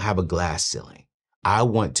I don't have a glass ceiling. I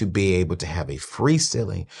want to be able to have a free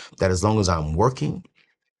ceiling that as long as I'm working,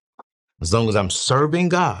 as long as I'm serving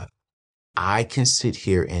God, I can sit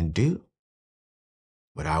here and do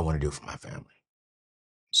what I want to do for my family.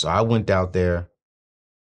 So I went out there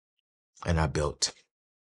and I built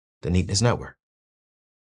the Neatness Network.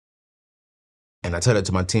 And I tell that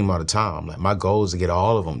to my team all the time. Like, my goal is to get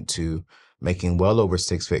all of them to making well over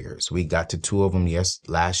 6 figures. We got to 2 of them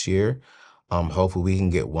last year. Hopefully we can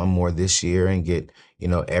get 1 more this year and get,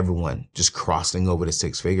 everyone just crossing over to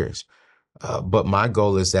 6 figures. But my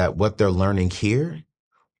goal is that what they're learning here,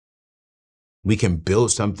 we can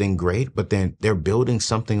build something great, but then they're building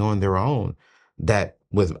something on their own that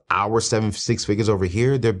with our 6 figures over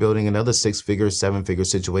here, they're building another 6-figure, 7-figure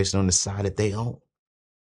situation on the side that they own.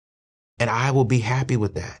 And I will be happy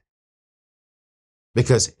with that.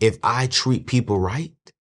 Because if I treat people right,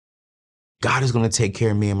 God is going to take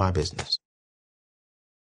care of me and my business.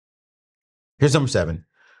 Here's number 7.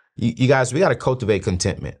 You guys, we got to cultivate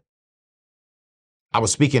contentment. I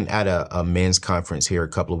was speaking at a men's conference here a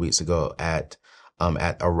couple of weeks ago at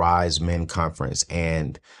Arise Men Conference.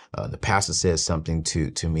 And the pastor said something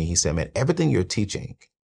to me. He said, man, everything you're teaching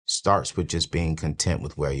starts with just being content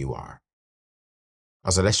with where you are.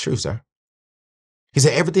 I said, that's true, sir. He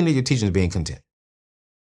said, everything that you're teaching is being content.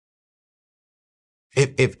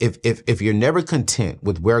 If you're never content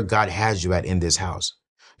with where God has you at in this house,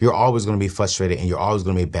 you're always going to be frustrated and you're always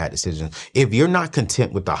going to make bad decisions. If you're not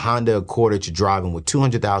content with the Honda Accord that you're driving with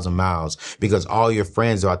 200,000 miles because all your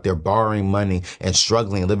friends are out there borrowing money and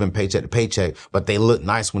struggling and living paycheck to paycheck, but they look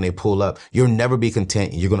nice when they pull up, you'll never be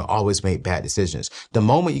content and you're going to always make bad decisions. The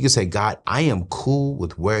moment you can say, God, I am cool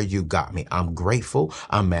with where you got me. I'm grateful.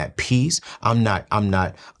 I'm at peace. I'm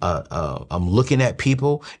looking at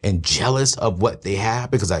people and jealous of what they have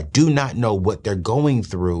because I do not know what they're going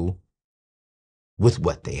through with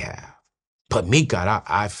what they have. But me, God,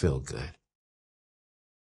 I feel good.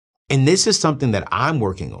 And this is something that I'm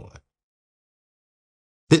working on.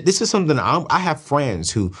 This is something I have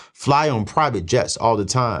friends who fly on private jets all the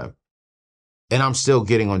time, and I'm still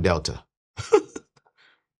getting on Delta.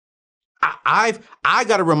 I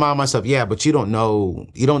got to remind myself, yeah, but you don't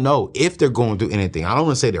know if they're going through anything. I don't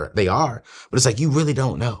want to say they are, but it's like, you really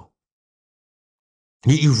don't know.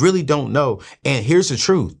 You really don't know. And here's the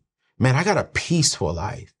truth. Man, I got a peaceful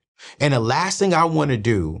life. And the last thing I want to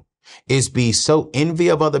do is be so envy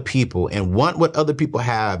of other people and want what other people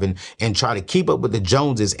have and try to keep up with the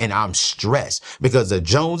Joneses. And I'm stressed because the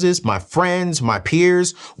Joneses, my friends, my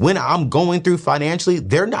peers, when I'm going through financially,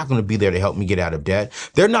 they're not going to be there to help me get out of debt.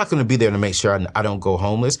 They're not going to be there to make sure I don't go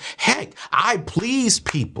homeless. Heck, I pleased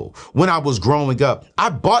people when I was growing up. I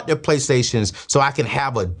bought their PlayStations so I can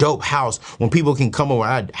have a dope house when people can come over.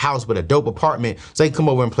 I had a house with a dope apartment so they can come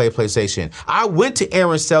over and play PlayStation. I went to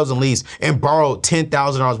Aaron Sales and Lease and borrowed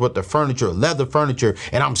 $10,000 worth of furniture, leather furniture,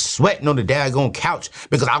 and I'm sweating on the daggone couch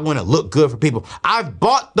because I want to look good for people. I've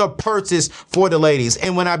bought the purses for the ladies.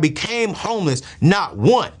 And when I became homeless, not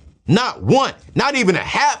one, not even a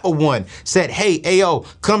half of one said, hey, Ayo,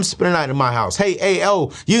 come spend the night in my house. Hey,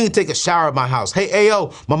 Ayo, you can take a shower at my house. Hey,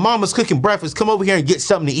 Ayo, my mama's cooking breakfast. Come over here and get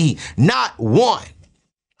something to eat. Not one.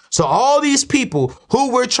 So all these people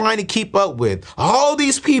who we're trying to keep up with, all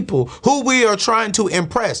these people who we are trying to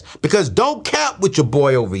impress, because don't cap with your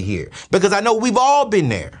boy over here, because I know we've all been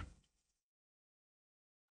there.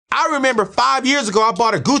 I remember 5 years ago, I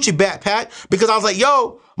bought a Gucci backpack because I was like,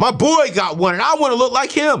 yo, my boy got one and I want to look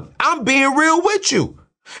like him. I'm being real with you.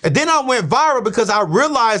 And then I went viral because I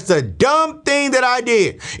realized the dumb thing that I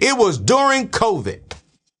did. It was during COVID.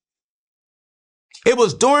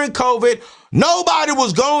 Nobody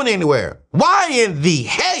was going anywhere. Why in the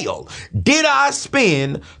hell did I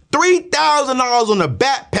spend $3,000 on a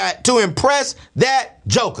backpack to impress that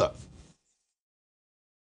joker?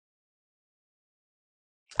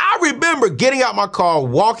 I remember getting out my car,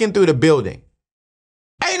 walking through the building.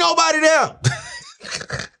 Ain't nobody there.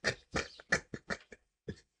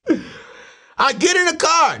 I get in the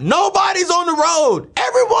car. Nobody's on the road.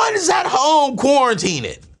 Everyone is at home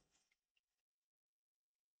quarantining.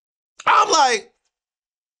 I'm like,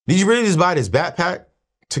 did you really just buy this backpack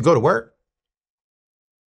to go to work?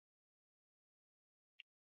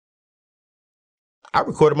 I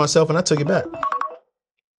recorded myself and I took it back.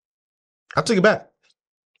 I took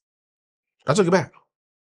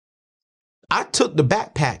the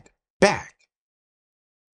backpack back.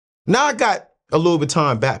 Now I got a Louis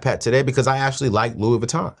Vuitton backpack today because I actually like Louis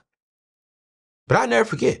Vuitton. But I never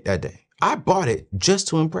forget that day. I bought it just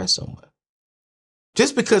to impress someone.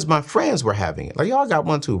 Just because my friends were having it. Like, y'all got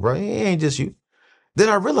one too, bro. It ain't just you. Then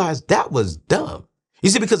I realized that was dumb. You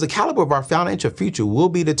see, because the caliber of our financial future will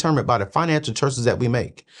be determined by the financial choices that we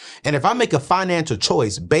make. And if I make a financial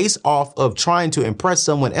choice based off of trying to impress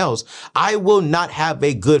someone else, I will not have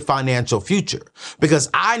a good financial future because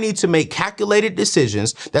I need to make calculated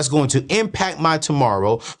decisions that's going to impact my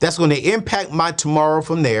tomorrow. That's going to impact my tomorrow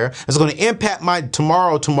from there. That's going to impact my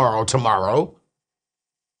tomorrow.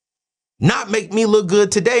 Not make me look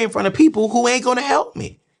good today in front of people who ain't going to help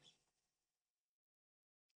me.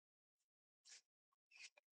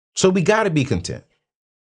 So we got to be content.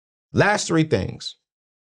 Last three things.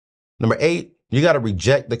 Number 8, you got to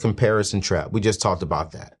reject the comparison trap. We just talked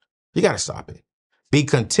about that. You got to stop it. Be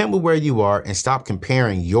content with where you are and stop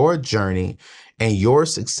comparing your journey and your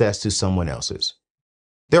success to someone else's.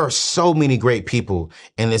 There are so many great people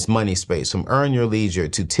in this money space, from Earn Your Leisure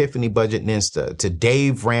to Tiffany Budget Ninsta to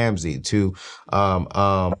Dave Ramsey to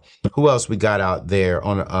who else we got out there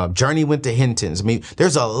on Journey Went to Hinton's. I mean,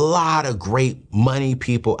 there's a lot of great money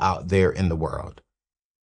people out there in the world.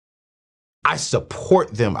 I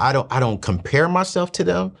support them. I don't compare myself to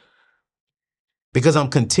them because I'm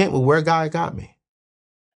content with where God got me.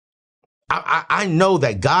 I know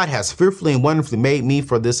that God has fearfully and wonderfully made me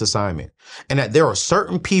for this assignment, and that there are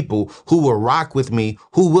certain people who will rock with me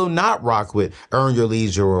who will not rock with Earn Your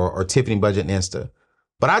Leisure or Tiffany Budget Ninsta.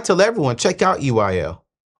 But I tell everyone, check out EYL.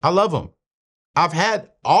 I love them. I've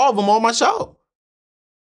had all of them on my show.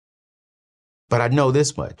 But I know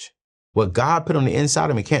this much. What God put on the inside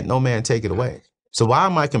of me, can't no man take it away. So why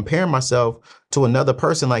am I comparing myself to another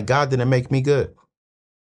person like God didn't make me good?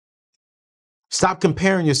 Stop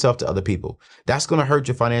comparing yourself to other people. That's going to hurt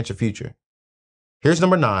your financial future. Here's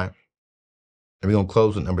number 9. And we're going to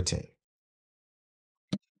close with number 10.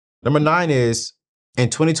 Number 9 is, in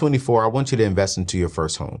 2024, I want you to invest into your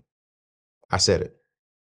first home. I said it.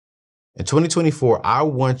 In 2024, I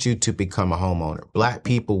want you to become a homeowner. Black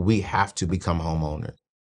people, we have to become homeowners.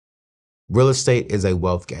 Real estate is a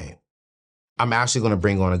wealth game. I'm actually going to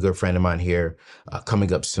bring on a good friend of mine here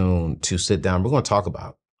coming up soon to sit down. We're going to talk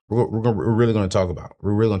about. We're really going to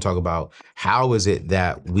talk about how is it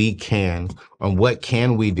that we can, and what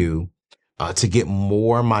can we do to get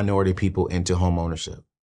more minority people into home ownership?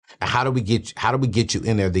 And how do we get you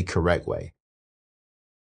in there the correct way?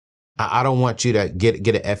 I don't want you to get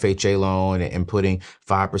an FHA loan and putting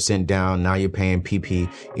 5% down. Now you're paying PP,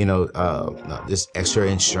 this extra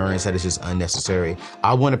insurance that is just unnecessary.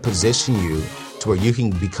 I want to position you to where you can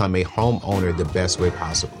become a homeowner the best way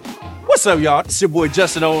possible. What's up, y'all? It's your boy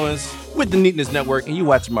Justin Owens with the Neatness Network, and you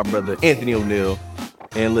watching my brother Anthony O'Neal.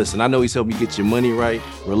 And listen, I know he's helping you get your money right,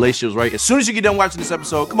 relationships right. As soon as you get done watching this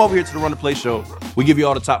episode, come over here to the Run the Play Show. We give you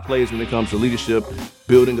all the top plays when it comes to leadership,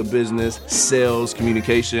 building a business, sales,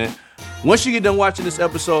 communication. Once you get done watching this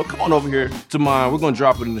episode, come on over here to mine. We're going to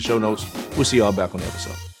drop it in the show notes. We'll see y'all back on the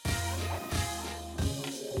episode.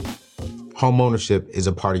 Home ownership is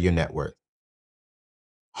a part of your net worth.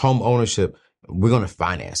 Home ownership, we're going to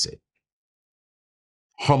finance it.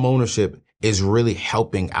 Home ownership is really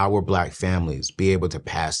helping our Black families be able to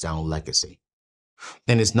pass down legacy.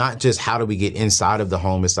 And it's not just how do we get inside of the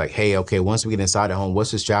home. It's like, hey, okay, once we get inside the home,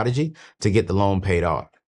 what's the strategy to get the loan paid off?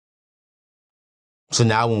 So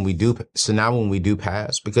now when we do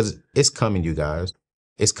pass, because it's coming, you guys,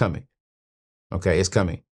 it's coming. Okay, it's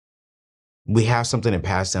coming. We have something to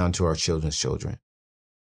pass down to our children's children.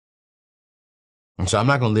 And so I'm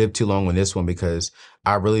not going to live too long on this one because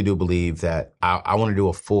I really do believe that I want to do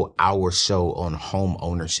a full hour show on home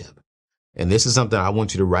ownership. And this is something I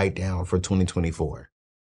want you to write down for 2024.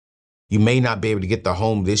 You may not be able to get the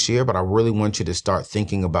home this year, but I really want you to start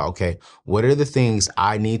thinking about, okay, what are the things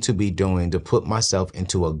I need to be doing to put myself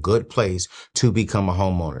into a good place to become a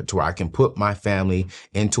homeowner, to where I can put my family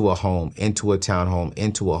into a home, into a townhome,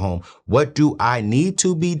 into a home. What do I need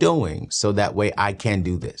to be doing so that way I can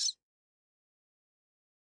do this?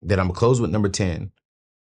 Then I'm going to close with number 10.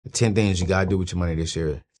 The 10 things you got to do with your money this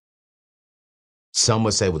year. Some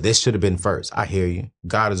would say, well, this should have been first. I hear you.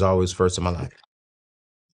 God is always first in my life.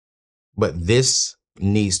 But this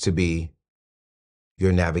needs to be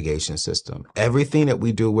your navigation system. Everything that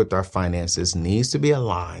we do with our finances needs to be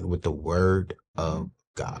aligned with the Word of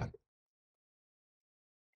God.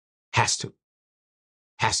 Has to.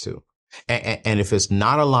 And if it's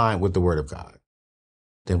not aligned with the Word of God,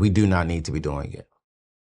 then we do not need to be doing it.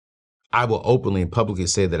 I will openly and publicly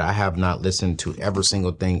say that I have not listened to every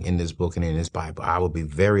single thing in this book and in this Bible. I will be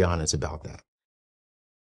very honest about that.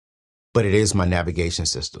 But it is my navigation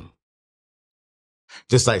system.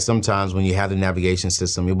 Just like sometimes when you have the navigation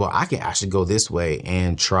system, well, I can actually go this way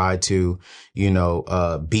and try to,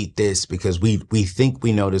 beat this because we think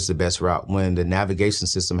we know this is the best route when the navigation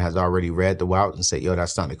system has already read the route and said, yo,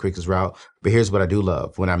 that's not the quickest route. But here's what I do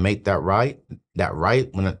love. When I make that right,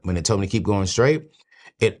 when it told me to keep going straight,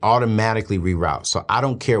 it automatically reroutes. So I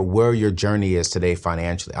don't care where your journey is today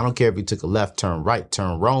financially. I don't care if you took a left turn, right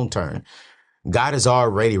turn, wrong turn. God has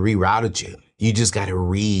already rerouted you. You just got to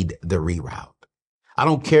read the reroute. I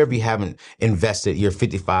don't care if you haven't invested, you're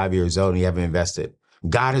 55 years old and you haven't invested.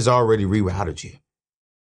 God has already rerouted you.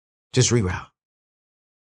 Just reroute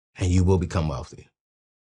and you will become wealthy.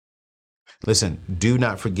 Listen, do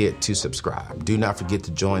not forget to subscribe. Do not forget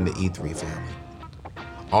to join the E3 family.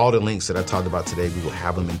 All the links that I talked about today, we will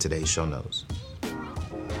have them in today's show notes.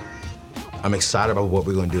 I'm excited about what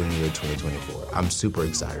we're going to do in the year 2024. I'm super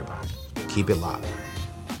excited about it. Keep it locked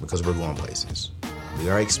because we're going places. We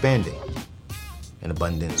are expanding in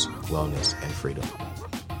abundance, wellness, and freedom.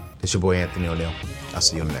 It's your boy, Anthony O'Neill. I'll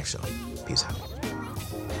see you on the next show. Peace out.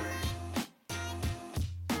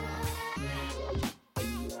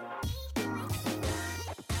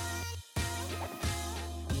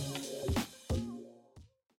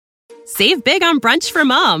 Save big on brunch for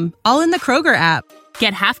mom, all in the Kroger app.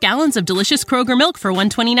 Get half gallons of delicious Kroger milk for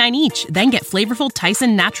 $1.29 each. Then get flavorful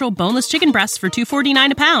Tyson natural boneless chicken breasts for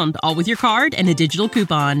 $2.49 a pound, all with your card and a digital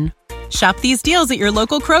coupon. Shop these deals at your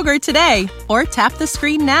local Kroger today, or tap the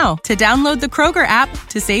screen now to download the Kroger app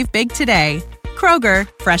to save big today. Kroger,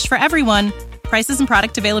 fresh for everyone. Prices and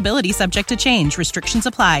product availability subject to change. Restrictions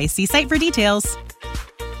apply. See site for details.